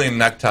Sicilian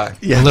necktie.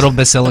 a little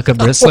basilica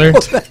bristler?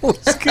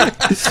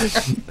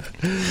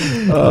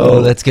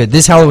 Oh, that's good.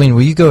 This Halloween,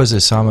 will you go as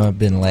Osama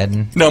bin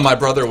Laden? No, my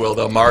brother will,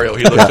 though. Mario.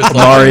 He looks just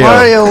like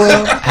Mario.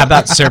 will. How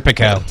about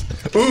Serpico?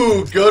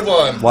 Ooh, good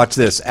one. Watch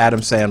this,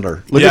 Adam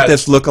Sandler. Look Yes. at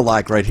this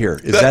look-alike right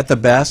here. Is that the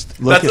best?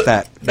 Look That's at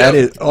that. a- That yeah.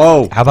 is.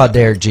 Oh, How about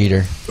Derek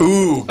Jeter?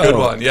 Ooh, good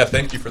one. Yeah,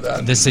 thank you for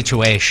that. The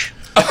situation.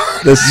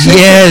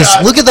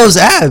 Yes, look at those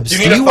abs. You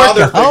Do need you a work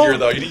father at home? figure,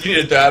 though. You need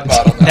a dad bod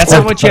on that. That's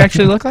not what you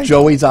actually look like?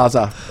 Joey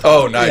Zaza.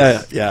 Oh,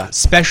 nice. Yeah.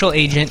 Special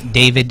Agent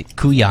David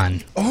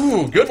Kuyan.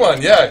 Ooh, good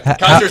one. Yeah,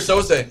 Kaiser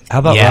Soze. How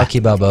about Yeah. Rocky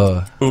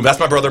Balboa? Ooh, that's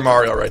my brother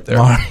Mario right there.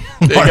 Mario.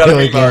 You gotta Mario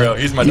be again. Mario.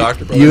 He's my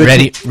doctor brother. you-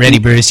 Ready,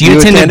 Bruce. You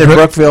attended Brook-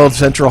 Brookfield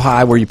Central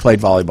High where you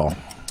played volleyball.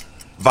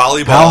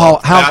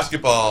 Volleyball, How-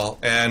 basketball,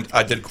 and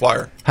I did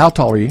choir. How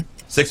tall were you?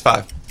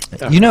 6'5".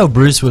 You know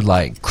Bruce would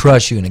like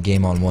crush you in a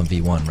game on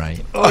 1v1,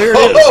 right? Oh, here it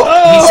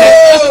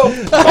is.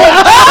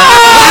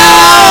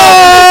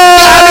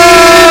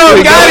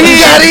 He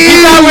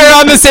thought we were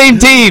on the same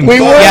team.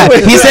 Yeah,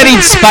 he said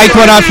he'd spike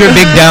one off your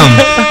big dome.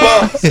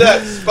 Well,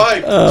 set,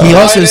 spike. He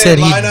also line said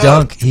in, he'd line out.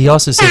 dunk. He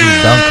also said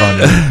he'd dunk on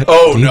you.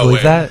 Oh, Do you no believe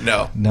way. that?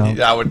 No. No.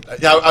 Yeah,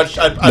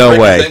 I'd No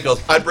break way. his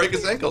ankles. I'd break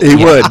his ankles. He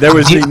would. There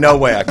was no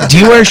way I could. Do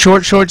you wear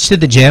short shorts to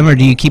the gym, or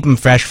do you keep them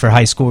fresh for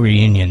high school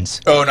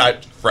reunions? Oh,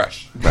 not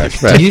fresh.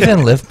 Do you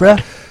even lift,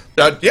 bruh?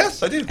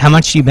 Yes, I do. How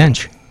much do you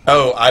bench?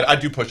 Oh, I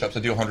do push-ups. I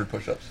do 100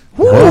 push-ups.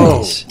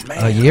 Nice.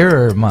 A year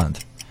or a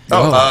month?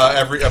 Oh,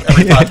 every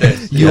 5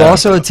 days. You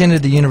also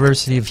attended the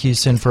University of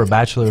Houston for a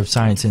Bachelor of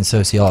Science in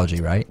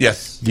Sociology, right?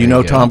 Yes. Do you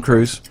know Tom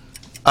Cruise?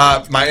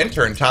 My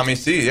intern, Tommy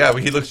C. Yeah,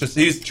 he's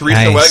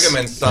Teresa Nice.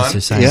 Wegeman's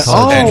That's son. a Yeah.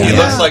 Scientology. And he yeah.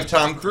 looks like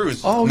Tom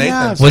Cruise. Oh, Nathan.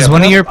 yeah. Was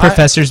one of well, your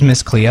professors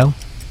Miss Cleo?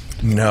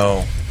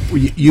 No.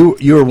 You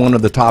were one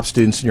of the top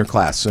students in your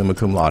class, summa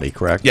cum laude,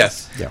 correct?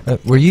 Yes. Yeah.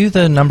 Were you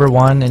the number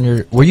one in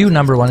your? Were you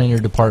number one in your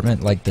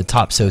department, like the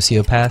top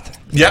sociopath?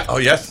 Yeah. Oh,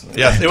 yes.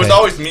 Yes. It was Okay.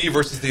 always me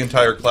versus the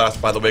entire class,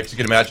 by the way, because you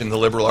can imagine the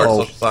liberal arts,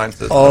 social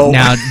sciences. Oh,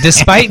 Now,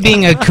 despite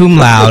being a cum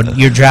laude,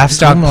 your draft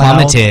stock Cum laude.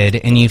 plummeted,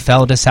 and you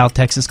fell to South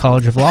Texas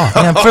College of Law.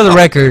 Yeah, for the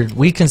record,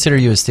 we consider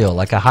you a steal,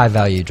 like a high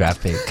value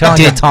draft pick, kind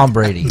of like a Tom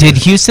Brady. Did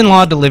Houston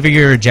Law deliver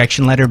your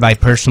rejection letter by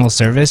personal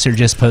service, or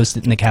just post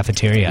it in the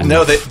cafeteria?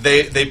 No,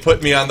 they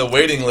put me on the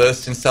waiting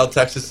list, and South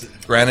Texas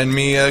granted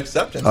me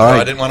acceptance, All so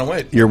right. I didn't want to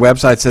wait. Your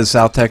website says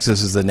South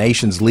Texas is the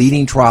nation's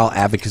leading trial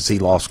advocacy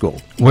law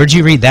school. Where'd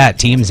you read that?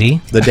 TMZ?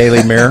 The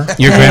Daily Mirror.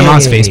 Your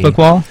grandma's Hey. Facebook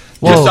wall?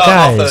 Whoa, Just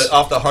guys!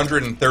 off the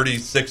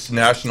 136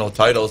 national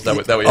titles that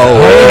we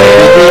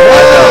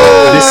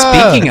have.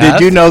 Speaking of,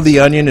 Did you know The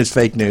Onion is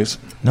fake news?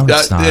 No,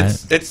 it's not.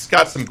 It's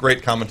got some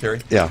great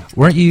commentary. Yeah.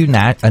 Weren't you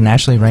a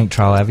nationally ranked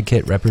trial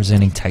advocate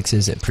representing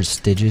Texas at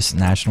prestigious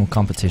national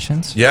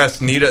competitions?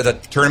 Yes, NITA, the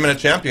Tournament of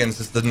Champions,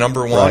 is the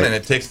number one, Right. and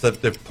it takes the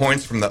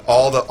points from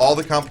all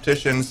the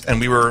competitions. And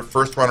we were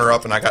first runner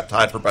up, and I got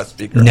tied for best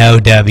speaker. no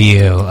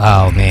W.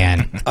 Oh,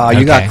 man.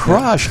 You got Okay.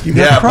 crushed. You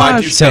Yeah, got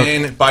crushed.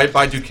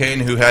 by Duquesne,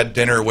 who had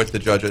dinner with the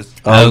judges.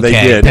 Oh, they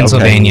Okay, did.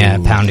 Pennsylvania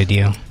Okay. pounded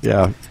you.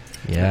 Yeah.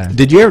 Yeah.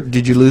 Did you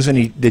lose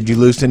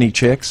any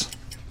chicks?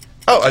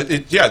 Oh,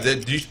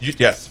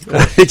 yes. Of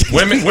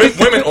course.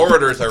 women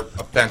orators are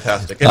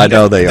fantastic. And I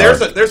know they are.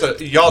 There's a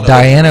y'all know.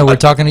 Diana, we're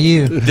talking to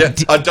you.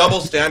 A double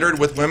standard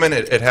with women.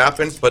 It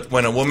happens, but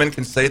when a woman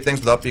can say things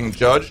without being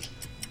judged,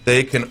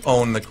 they can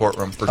own the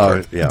courtroom for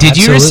sure. Yeah. Did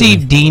you Absolutely.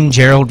 receive Dean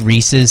Gerald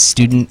Reese's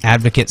Student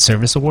Advocate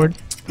Service Award?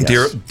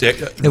 Yes.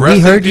 We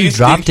heard you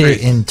dropped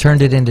it and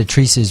turned it into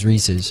Teresa's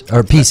Reese's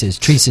or pieces.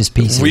 Teresa's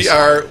pieces. We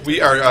are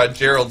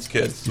Gerald's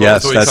kids.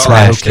 Yes, what we that's call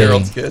right. us,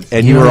 Gerald's kids.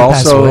 And You you were already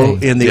passed also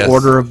away. in the Yes.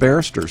 Order of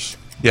Barristers.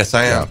 Yes,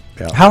 I am.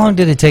 Yeah. How long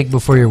did it take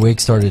before your wig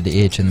started to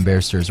itch in the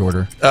barrister's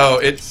order? Oh,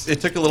 it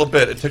took a little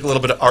bit. It took a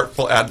little bit of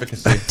artful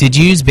advocacy. Did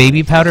you use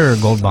baby powder or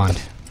Gold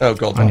Bond? Oh,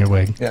 Gold On Bond. your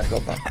wig. Yeah,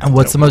 Gold Bond. And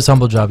what's the most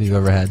humble job you've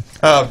ever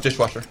had?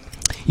 Dishwasher.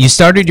 You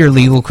started your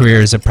legal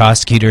career as a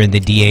prosecutor in the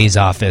DA's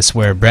office,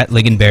 where Brett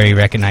Ligonberry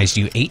recognized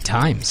you 8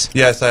 times.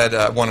 Yes, I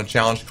had won a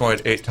challenge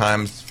point 8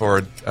 times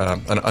for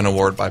an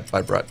award by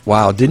Brett.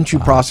 Wow. Didn't you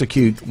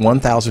prosecute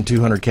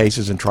 1,200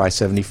 cases and try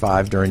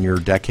 75 during your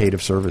decade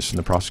of service in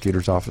the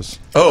prosecutor's office?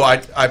 Oh,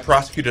 I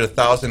prosecuted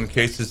 1,000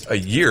 cases a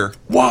year.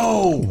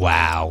 Whoa.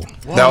 Wow.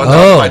 That was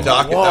my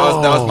docket.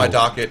 That was my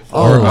docket for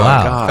Oh,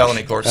 wow.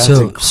 felony court. That's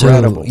So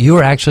incredible. you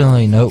were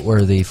actually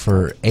noteworthy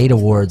for 8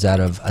 awards out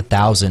of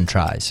 1,000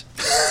 tries.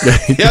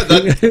 Yeah,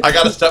 I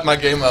got to step my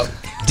game up.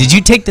 Did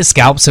you take the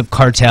scalps of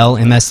cartel,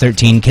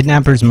 MS-13,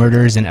 kidnappers,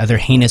 murderers, and other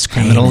heinous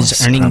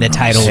criminals, earning the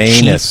title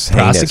Heinous, Chief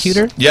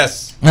Prosecutor?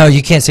 Yes. No,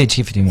 you can't say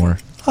chief anymore.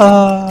 You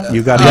got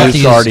You to have use to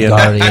use guardian,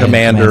 guardian,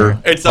 commander,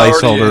 commander. It's already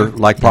placeholder, in.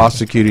 like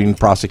prosecutor.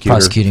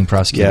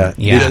 Prosecutor.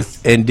 Yeah.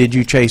 And did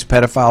you chase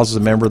pedophiles as a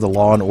member of the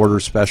Law and Order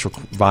Special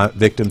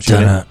Victims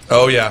Unit? Dun-dun.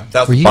 Oh, yeah.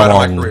 That Were was you- part of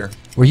my career.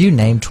 Were you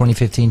named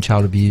 2015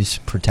 Child Abuse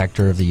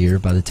Protector of the Year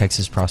by the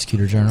Texas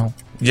Prosecutor Journal?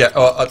 Yeah,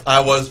 I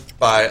was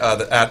by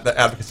the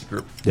advocacy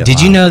group. Yeah.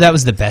 Did you know that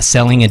was the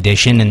best-selling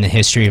edition in the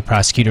history of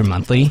Prosecutor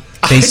Monthly?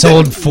 They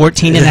sold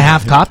 14 and a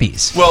half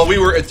copies. Well, we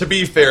were, to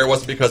be fair, it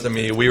wasn't because of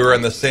me. We were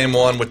in the same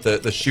one with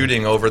the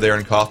shooting over there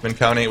in Kaufman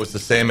County. It was the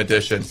same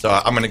edition, so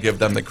I'm going to give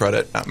them the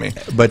credit, not me.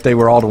 But they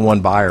were all to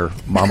one buyer,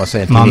 Mama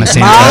Santini. Mama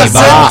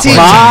Santini.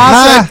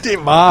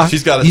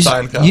 She's got a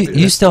signed copy.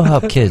 You still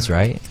help kids,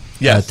 right?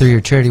 Yes. Through your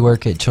charity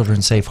work at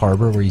Children's Safe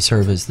Harbor, where you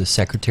serve as the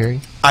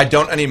secretary? I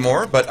don't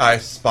anymore, but I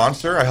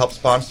help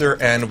sponsor,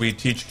 and we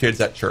teach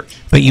kids at church.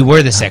 But you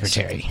were the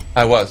secretary.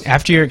 I was.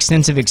 After your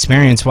extensive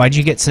experience, why'd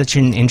you get such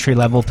an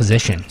entry-level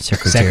position?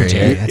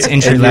 Secretary. That's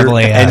entry-level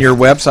AF. And your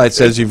website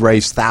says you've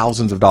raised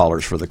thousands of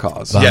dollars for the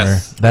cause. Bummer.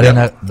 Yes. Better,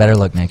 Yep. better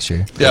luck next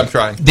year. Yeah, I'm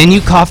trying. Then you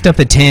coughed up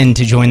a 10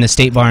 to join the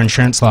State Bar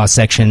Insurance Law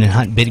section and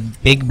hunt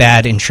big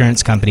bad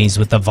insurance companies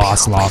with the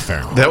Voss Law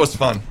Firm. That was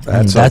fun.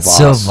 That's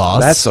so Voss.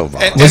 That's so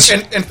Voss.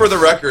 And for the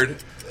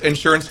record,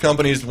 insurance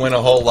companies win a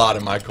whole lot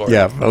in my court.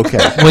 Yeah, okay.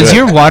 Was Good.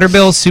 your water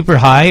bill super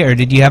high, or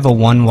did you have a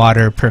 1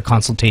 water per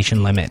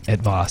consultation limit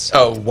at Voss?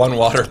 Oh, 1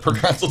 water per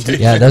consultation.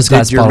 Yeah, those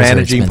glass Did your bottles are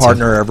managing expensive.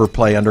 partner ever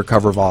play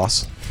undercover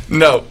Voss?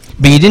 No.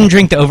 But you didn't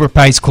drink the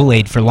overpriced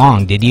Kool-Aid for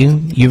long, did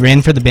you? You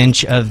ran for the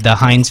bench of the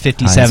Heinz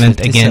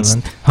 57th against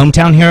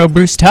hometown hero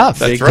Bruce Tuff.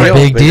 That's Big right. deal.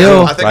 Big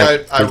deal. I think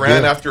Right. I Big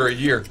ran deal. after a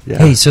year. Yeah.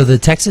 Hey, so the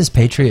Texas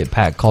Patriot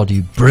PAC called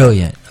you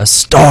brilliant, a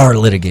star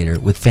litigator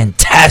with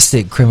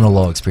fantastic criminal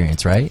law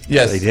experience, right?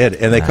 Yes. They did.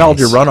 And they Nice. called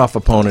your runoff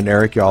opponent,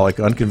 Eric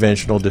Yolick,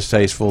 unconventional,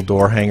 distasteful,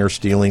 door hanger,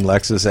 stealing,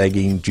 Lexus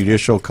egging,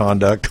 judicial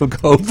conduct,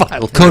 code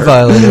violator. Code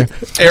violator.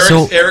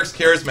 Eric's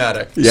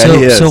charismatic. Yeah, so,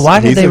 he is. so why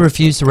did He's they a-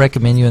 refuse to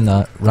recommend you in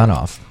the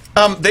runoff?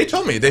 They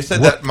told me. They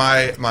said that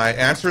my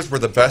answers were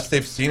the best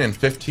they've seen in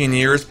 15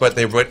 years, but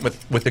they went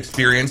with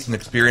experience and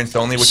experience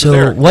only, which is So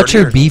there. what's 30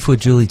 your years. beef with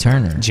Julie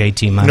Turner?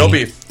 JT Money. No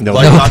beef. No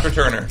like beef. Dr.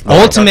 Turner.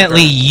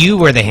 Ultimately, you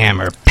were the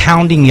hammer,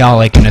 pounding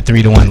Yolick in a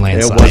 3-1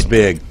 landslide. It was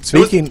big.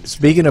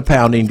 Speaking of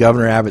pounding,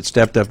 Governor Abbott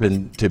stepped up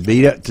and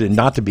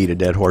not to beat a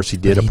dead horse. He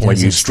did He appoint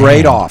you doesn't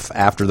straight stand. off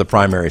after the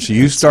primary. So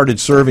you started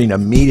serving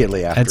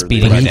immediately after. That's the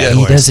beating a primary. dead He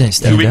horse. doesn't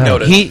stand 2-week up.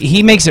 notice.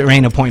 He makes it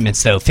rain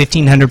appointments, though.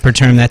 1,500 per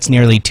term, that's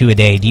nearly 2 a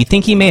day. Do you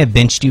think he may have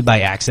benched you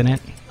by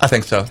accident? I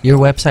think so. Your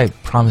website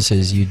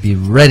promises you'd be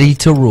ready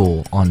to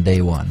rule on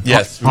day one.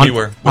 Yes, On- we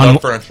were. on-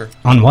 Without furniture.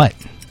 On what?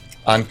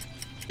 On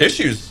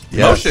issues.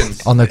 Yes.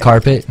 Motions. On the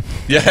carpet?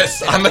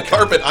 Yes, on the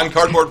carpet, on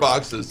cardboard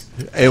boxes.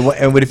 And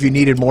if you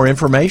needed more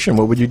information,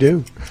 what would you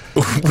do?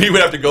 We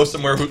would have to go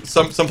somewhere,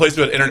 someplace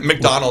who had internet,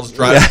 McDonald's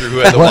drive-through who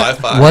had the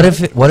Wi-Fi. What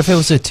if it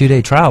was a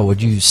 2-day trial?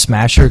 Would you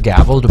smash your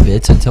gavel to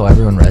bits until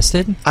everyone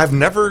rested? I've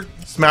never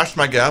smashed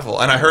my gavel,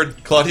 and I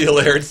heard Claudia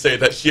Laird say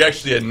that she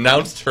actually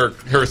announced her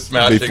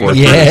smashing. Before-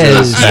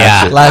 Yes.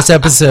 Yeah. Last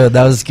episode,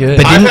 that was good.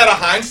 But I've had a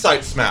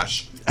hindsight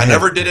smash. I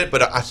never did it,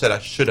 but I said I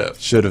should have.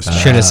 Should have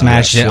Should have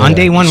smashed it. shoulda. On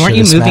day one, weren't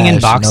you Shoulda moving in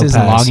smashed, no boxes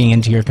and pass. logging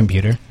into your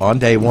computer? on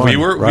day one. We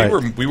were right.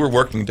 we were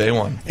working day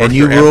one. And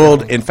you Worked there ruled.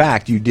 afternoon. In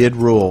fact, you did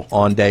rule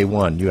on day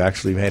one. You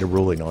actually made a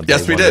ruling on day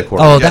Yes, one. we of the did.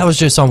 court. Oh, Yeah. that was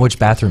just on which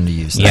bathroom to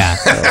use. Yeah.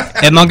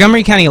 At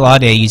Montgomery County Law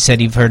Day, you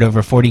said you've heard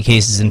over 40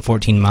 cases in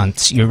 14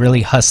 months. You're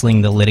really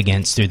hustling the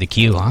litigants through the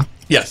queue, huh?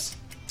 Yes.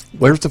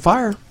 Where's the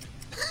fire?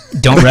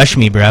 Don't rush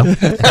me, bro.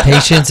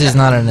 Patience is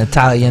not an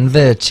Italian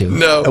virtue.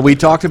 No. We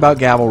talked about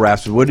gavel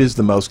raps. What is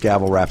the most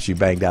gavel raps you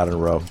banged out in a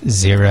row?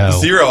 Zero.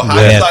 Zero.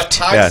 Whipped.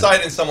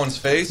 Hindsight in someone's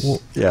face.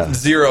 Yeah.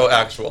 Zero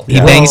actual. He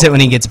bangs it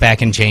when he gets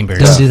back in chambers.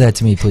 Don't do that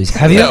to me, please.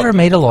 Have you No. ever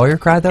made a lawyer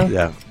cry, though?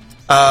 Yeah.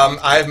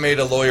 I've made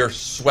a lawyer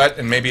sweat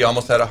and maybe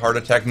almost had a heart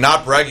attack.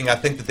 Not bragging. I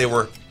think that they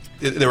were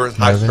a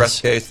high Nervous?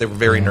 stress case. They were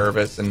very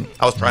nervous, and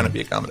I was trying to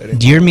be accommodating.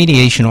 Do your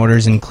mediation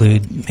orders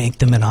include make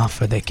them an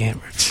offer they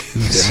can't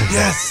refuse?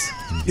 Yes.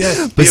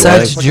 Yes.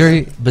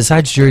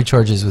 Besides jury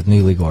charges with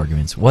new legal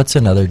arguments, what's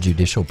another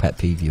judicial pet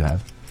peeve you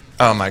have?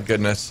 Oh my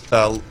goodness,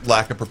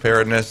 lack of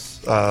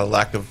preparedness,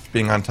 lack of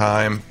being on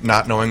time,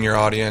 not knowing your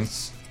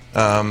audience,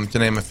 to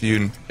name a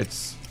few.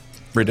 It's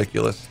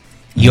ridiculous.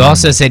 You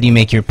also said you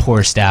make your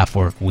poor staff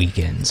work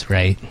weekends,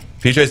 right?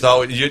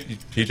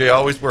 PJ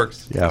always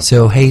works. Yeah.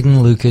 So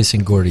Hayden, Lucas,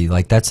 and Gordy,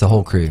 like that's the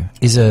whole crew.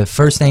 Is a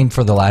first name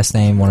for the last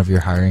name one of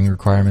your hiring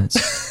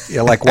requirements?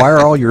 Yeah, like why are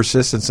all your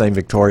assistants named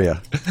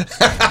Victoria?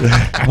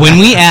 When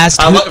we asked,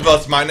 well,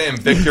 it's my name,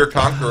 Victor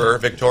Conqueror,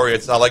 Victoria.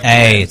 It's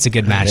a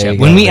good matchup.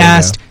 go, When we there you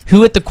asked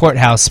who at the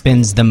courthouse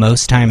spends the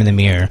most time in the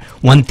mirror,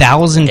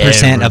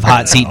 1,000% of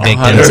hot seat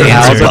victims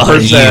answered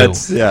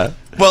 100%. you. Yeah.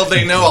 Well,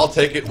 they know I'll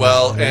take it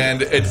well,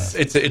 and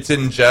it's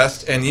in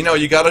jest, and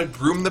you got to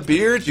groom the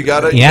beards. You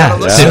got to Yeah.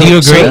 look So good. do you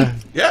agree?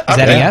 Yeah. Is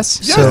that a yes?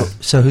 Yes.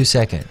 So who's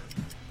second?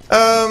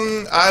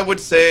 I would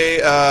say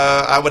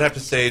I would have to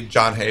say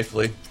John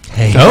Hafley.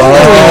 Hey.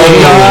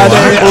 Oh,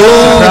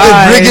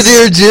 the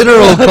Brigadier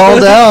General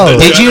called out.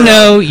 Did you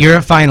know you're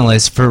a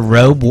finalist for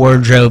Robe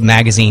Wardrobe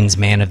Magazine's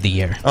Man of the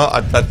Year?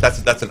 Oh,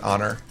 that's an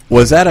honor.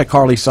 Was that a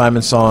Carly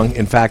Simon song?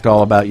 In fact,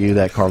 all about you.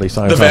 That Carly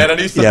Simon The song.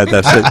 Vanity song? Yeah,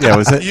 that's it. Yeah,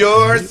 was it?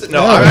 Yours?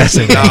 No, I'm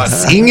actually not.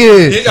 Sing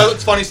it. It's a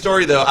funny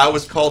story though. I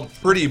was called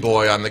Pretty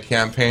Boy on the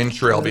campaign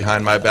trail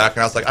behind my back,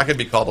 and I was like, I could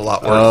be called a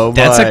lot worse. Oh,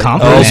 That's a my.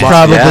 compliment. Bruce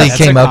probably That's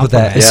came a up with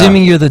that. compliment.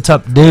 Assuming you're the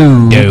top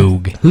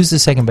dude. Who's the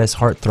second best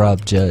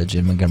heartthrob judge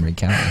in Montgomery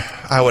County?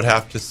 I would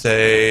have to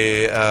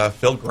say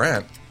Phil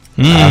Grant.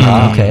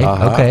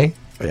 Okay.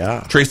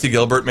 Yeah. Tracy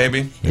Gilbert,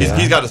 maybe. Yeah.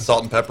 He's got a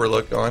salt and pepper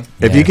look going.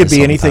 If Yeah, you could the be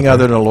salt anything and pepper.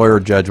 other than a lawyer or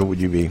judge, what would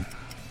you be?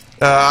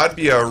 I'd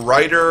be a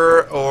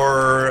writer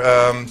or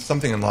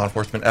something in law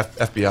enforcement,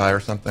 FBI or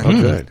something.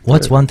 Good.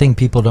 What's one thing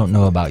people don't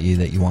know about you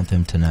that you want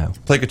them to know?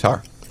 Play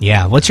guitar.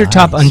 Yeah. What's your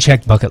top Nice.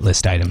 unchecked bucket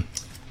list item?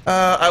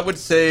 I would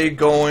say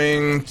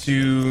going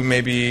to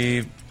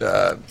maybe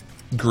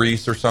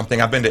Greece or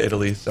something. I've been to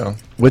Italy, so.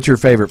 What's your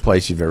favorite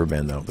place you've ever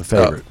been, though? The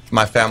favorite?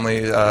 My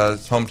family's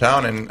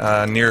hometown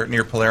and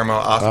near Palermo,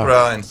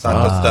 Aspra, and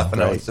Santo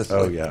Stefano in Right. Sicily.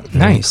 Oh, yeah.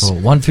 Nice. Cool.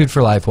 One food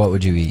for life, what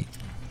would you eat?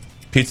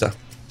 Pizza.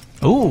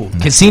 Ooh.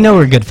 Casino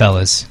or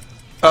Goodfellas?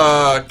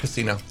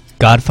 Casino.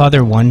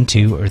 Godfather 1,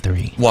 2, or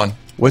 3? 1.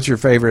 What's your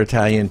favorite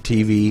Italian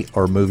TV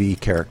or movie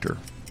character?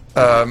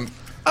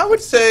 I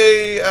would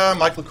say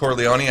Michael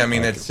Corleone. I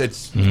mean, that's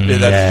just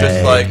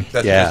like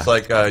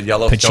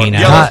Yellowstone. Pacino.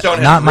 Yellowstone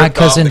has Not my ripped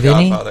off cousin The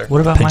Vinny? Godfather.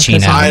 What about my Pacino.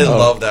 cousin I Vinny?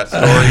 love that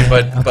story,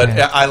 but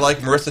Okay. I like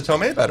Marissa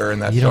Tomei better in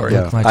that You don't story.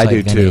 look much I like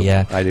do Vinny, too.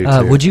 yeah. I do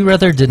too. Would you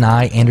rather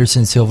deny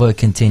Anderson Silva a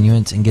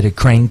continuance and get a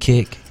crane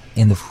kick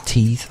in the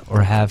teeth,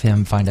 or have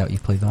him find out you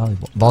play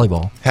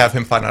volleyball? Have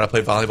him find out I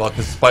play volleyball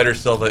because Spider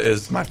Silva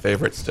is my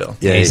favorite still.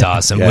 Yeah, He's yeah.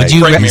 awesome. Yeah, Would you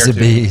Frank He's a too.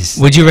 beast.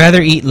 Would you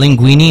rather eat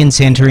linguine in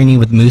Santorini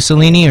with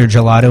Mussolini or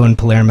gelato in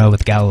Palermo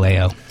with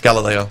Galileo?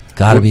 Galileo.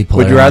 Gotta be Would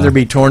Palermo. you rather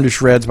be torn to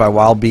shreds by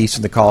wild beasts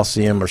in the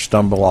Coliseum or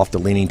stumble off the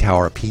Leaning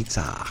Tower of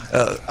Pizza?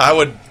 I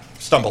would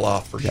stumble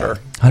off for sure.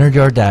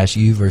 100-yard dash,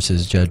 you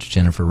versus Judge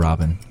Jennifer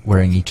Robin,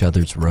 wearing each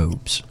other's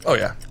robes. Oh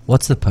yeah.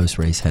 What's the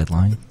post-race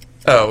headline?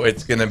 Oh,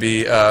 it's gonna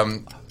be.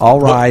 All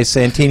rise,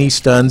 Santini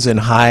stuns in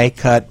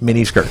high-cut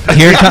miniskirt.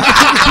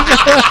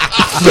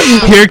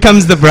 Here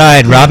comes the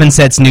bride. Robin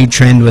sets new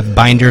trend with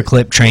binder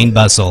clip train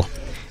bustle.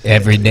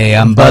 Every day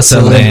I'm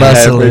bustling.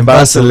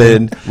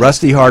 Bustling.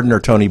 Rusty Harden or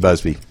Tony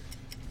Busby?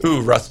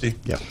 Ooh, Rusty.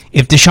 Yeah.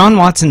 If Deshaun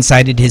Watson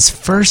cited his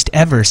first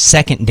ever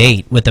second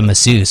date with a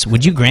masseuse,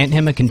 would you grant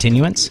him a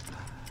continuance?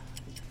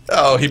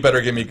 Oh, he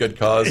better give me good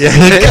cause.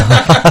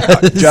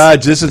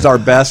 Judge, this is our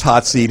best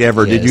hot seat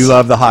ever. Did you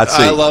love the hot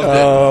seat? I loved it.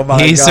 Oh, my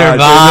He God.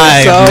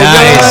 survived. This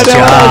is so Nice good.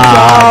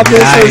 job.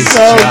 This Nice is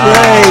so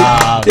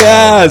job. great.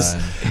 Yes.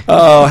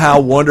 Oh,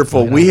 how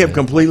wonderful. We have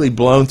completely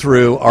blown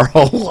through our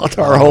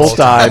whole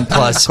time.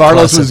 Plus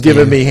Carlos a was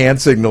giving few. me hand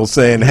signals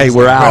saying, hey,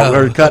 we're out.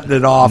 We're cutting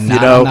it off. Not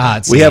You know, on the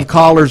hot we seat. have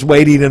callers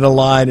waiting in a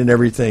line and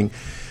everything.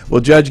 Well,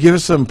 Judge, give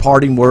us some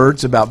parting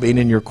words about being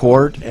in your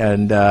court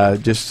and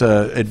just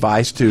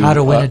advice to How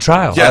to win a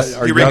trial. Yes,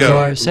 our here we young- That's go.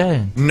 what I was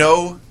saying.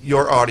 Know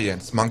your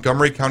audience.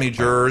 Montgomery County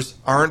jurors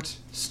aren't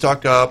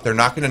stuck up. They're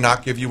not going to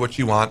not give you what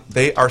you want.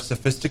 They are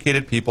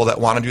sophisticated people that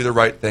want to do the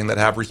right thing, that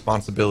have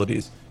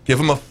responsibilities. Give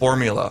them a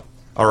formula.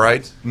 All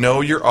right?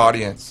 Know your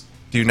audience.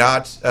 Do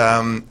not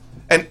and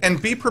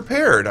be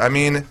prepared. I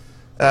mean,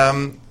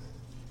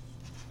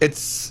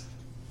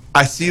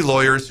 I see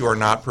lawyers who are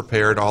not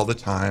prepared all the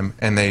time,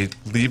 and they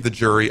leave the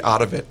jury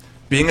out of it.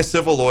 Being a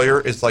civil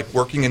lawyer is like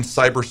working in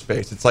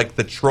cyberspace. It's like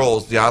the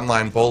trolls, the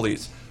online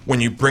bullies.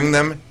 When you bring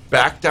them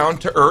back down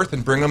to earth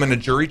and bring them in a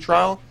jury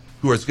trial,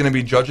 who is going to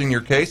be judging your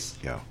case,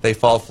 they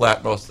fall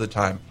flat most of the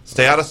time.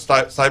 Stay out of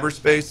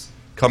cyberspace,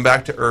 come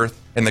back to earth,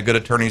 and the good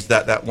attorneys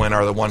that win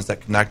are the ones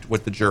that connect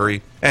with the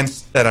jury and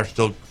that are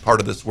still part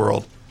of this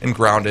world and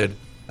grounded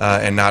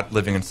and not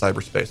living in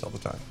cyberspace all the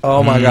time.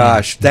 Oh, my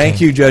gosh.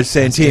 Thank you, Judge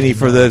Santini,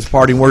 for those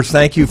parting words.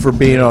 Thank you for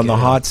being on the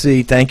hot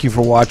seat. Thank you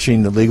for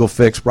watching The Legal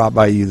Fix, brought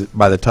by you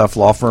by the Tough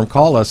Law Firm.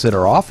 Call us at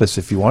our office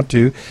if you want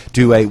to,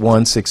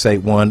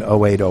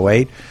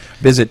 281-681-0808.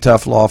 visit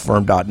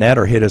toughlawfirm.net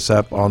or hit us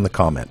up on the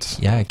comments.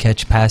 Yeah,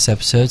 catch past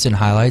episodes and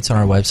highlights on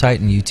our website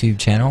and YouTube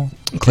channel.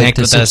 Click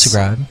to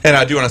subscribe. And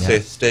I do want to say,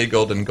 stay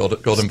golden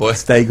boy.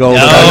 Stay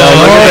golden.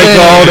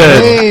 Oh,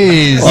 Golden.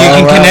 You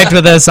can connect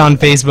with us on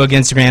Facebook,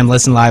 Instagram,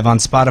 listen live on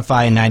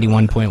Spotify, and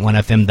 91.1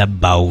 FM, The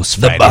Boss,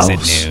 Fridays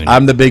at noon.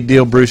 I'm the big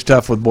deal, Bruce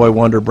Tuff with Boy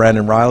Wonder,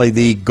 Brandon Riley,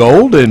 the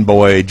golden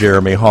boy,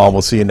 Jeremy Hall.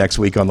 We'll see you next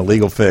week on The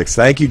Legal Fix.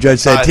 Thank you, Judge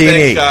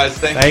Santini.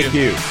 Thanks, guys. Thank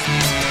you.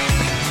 you.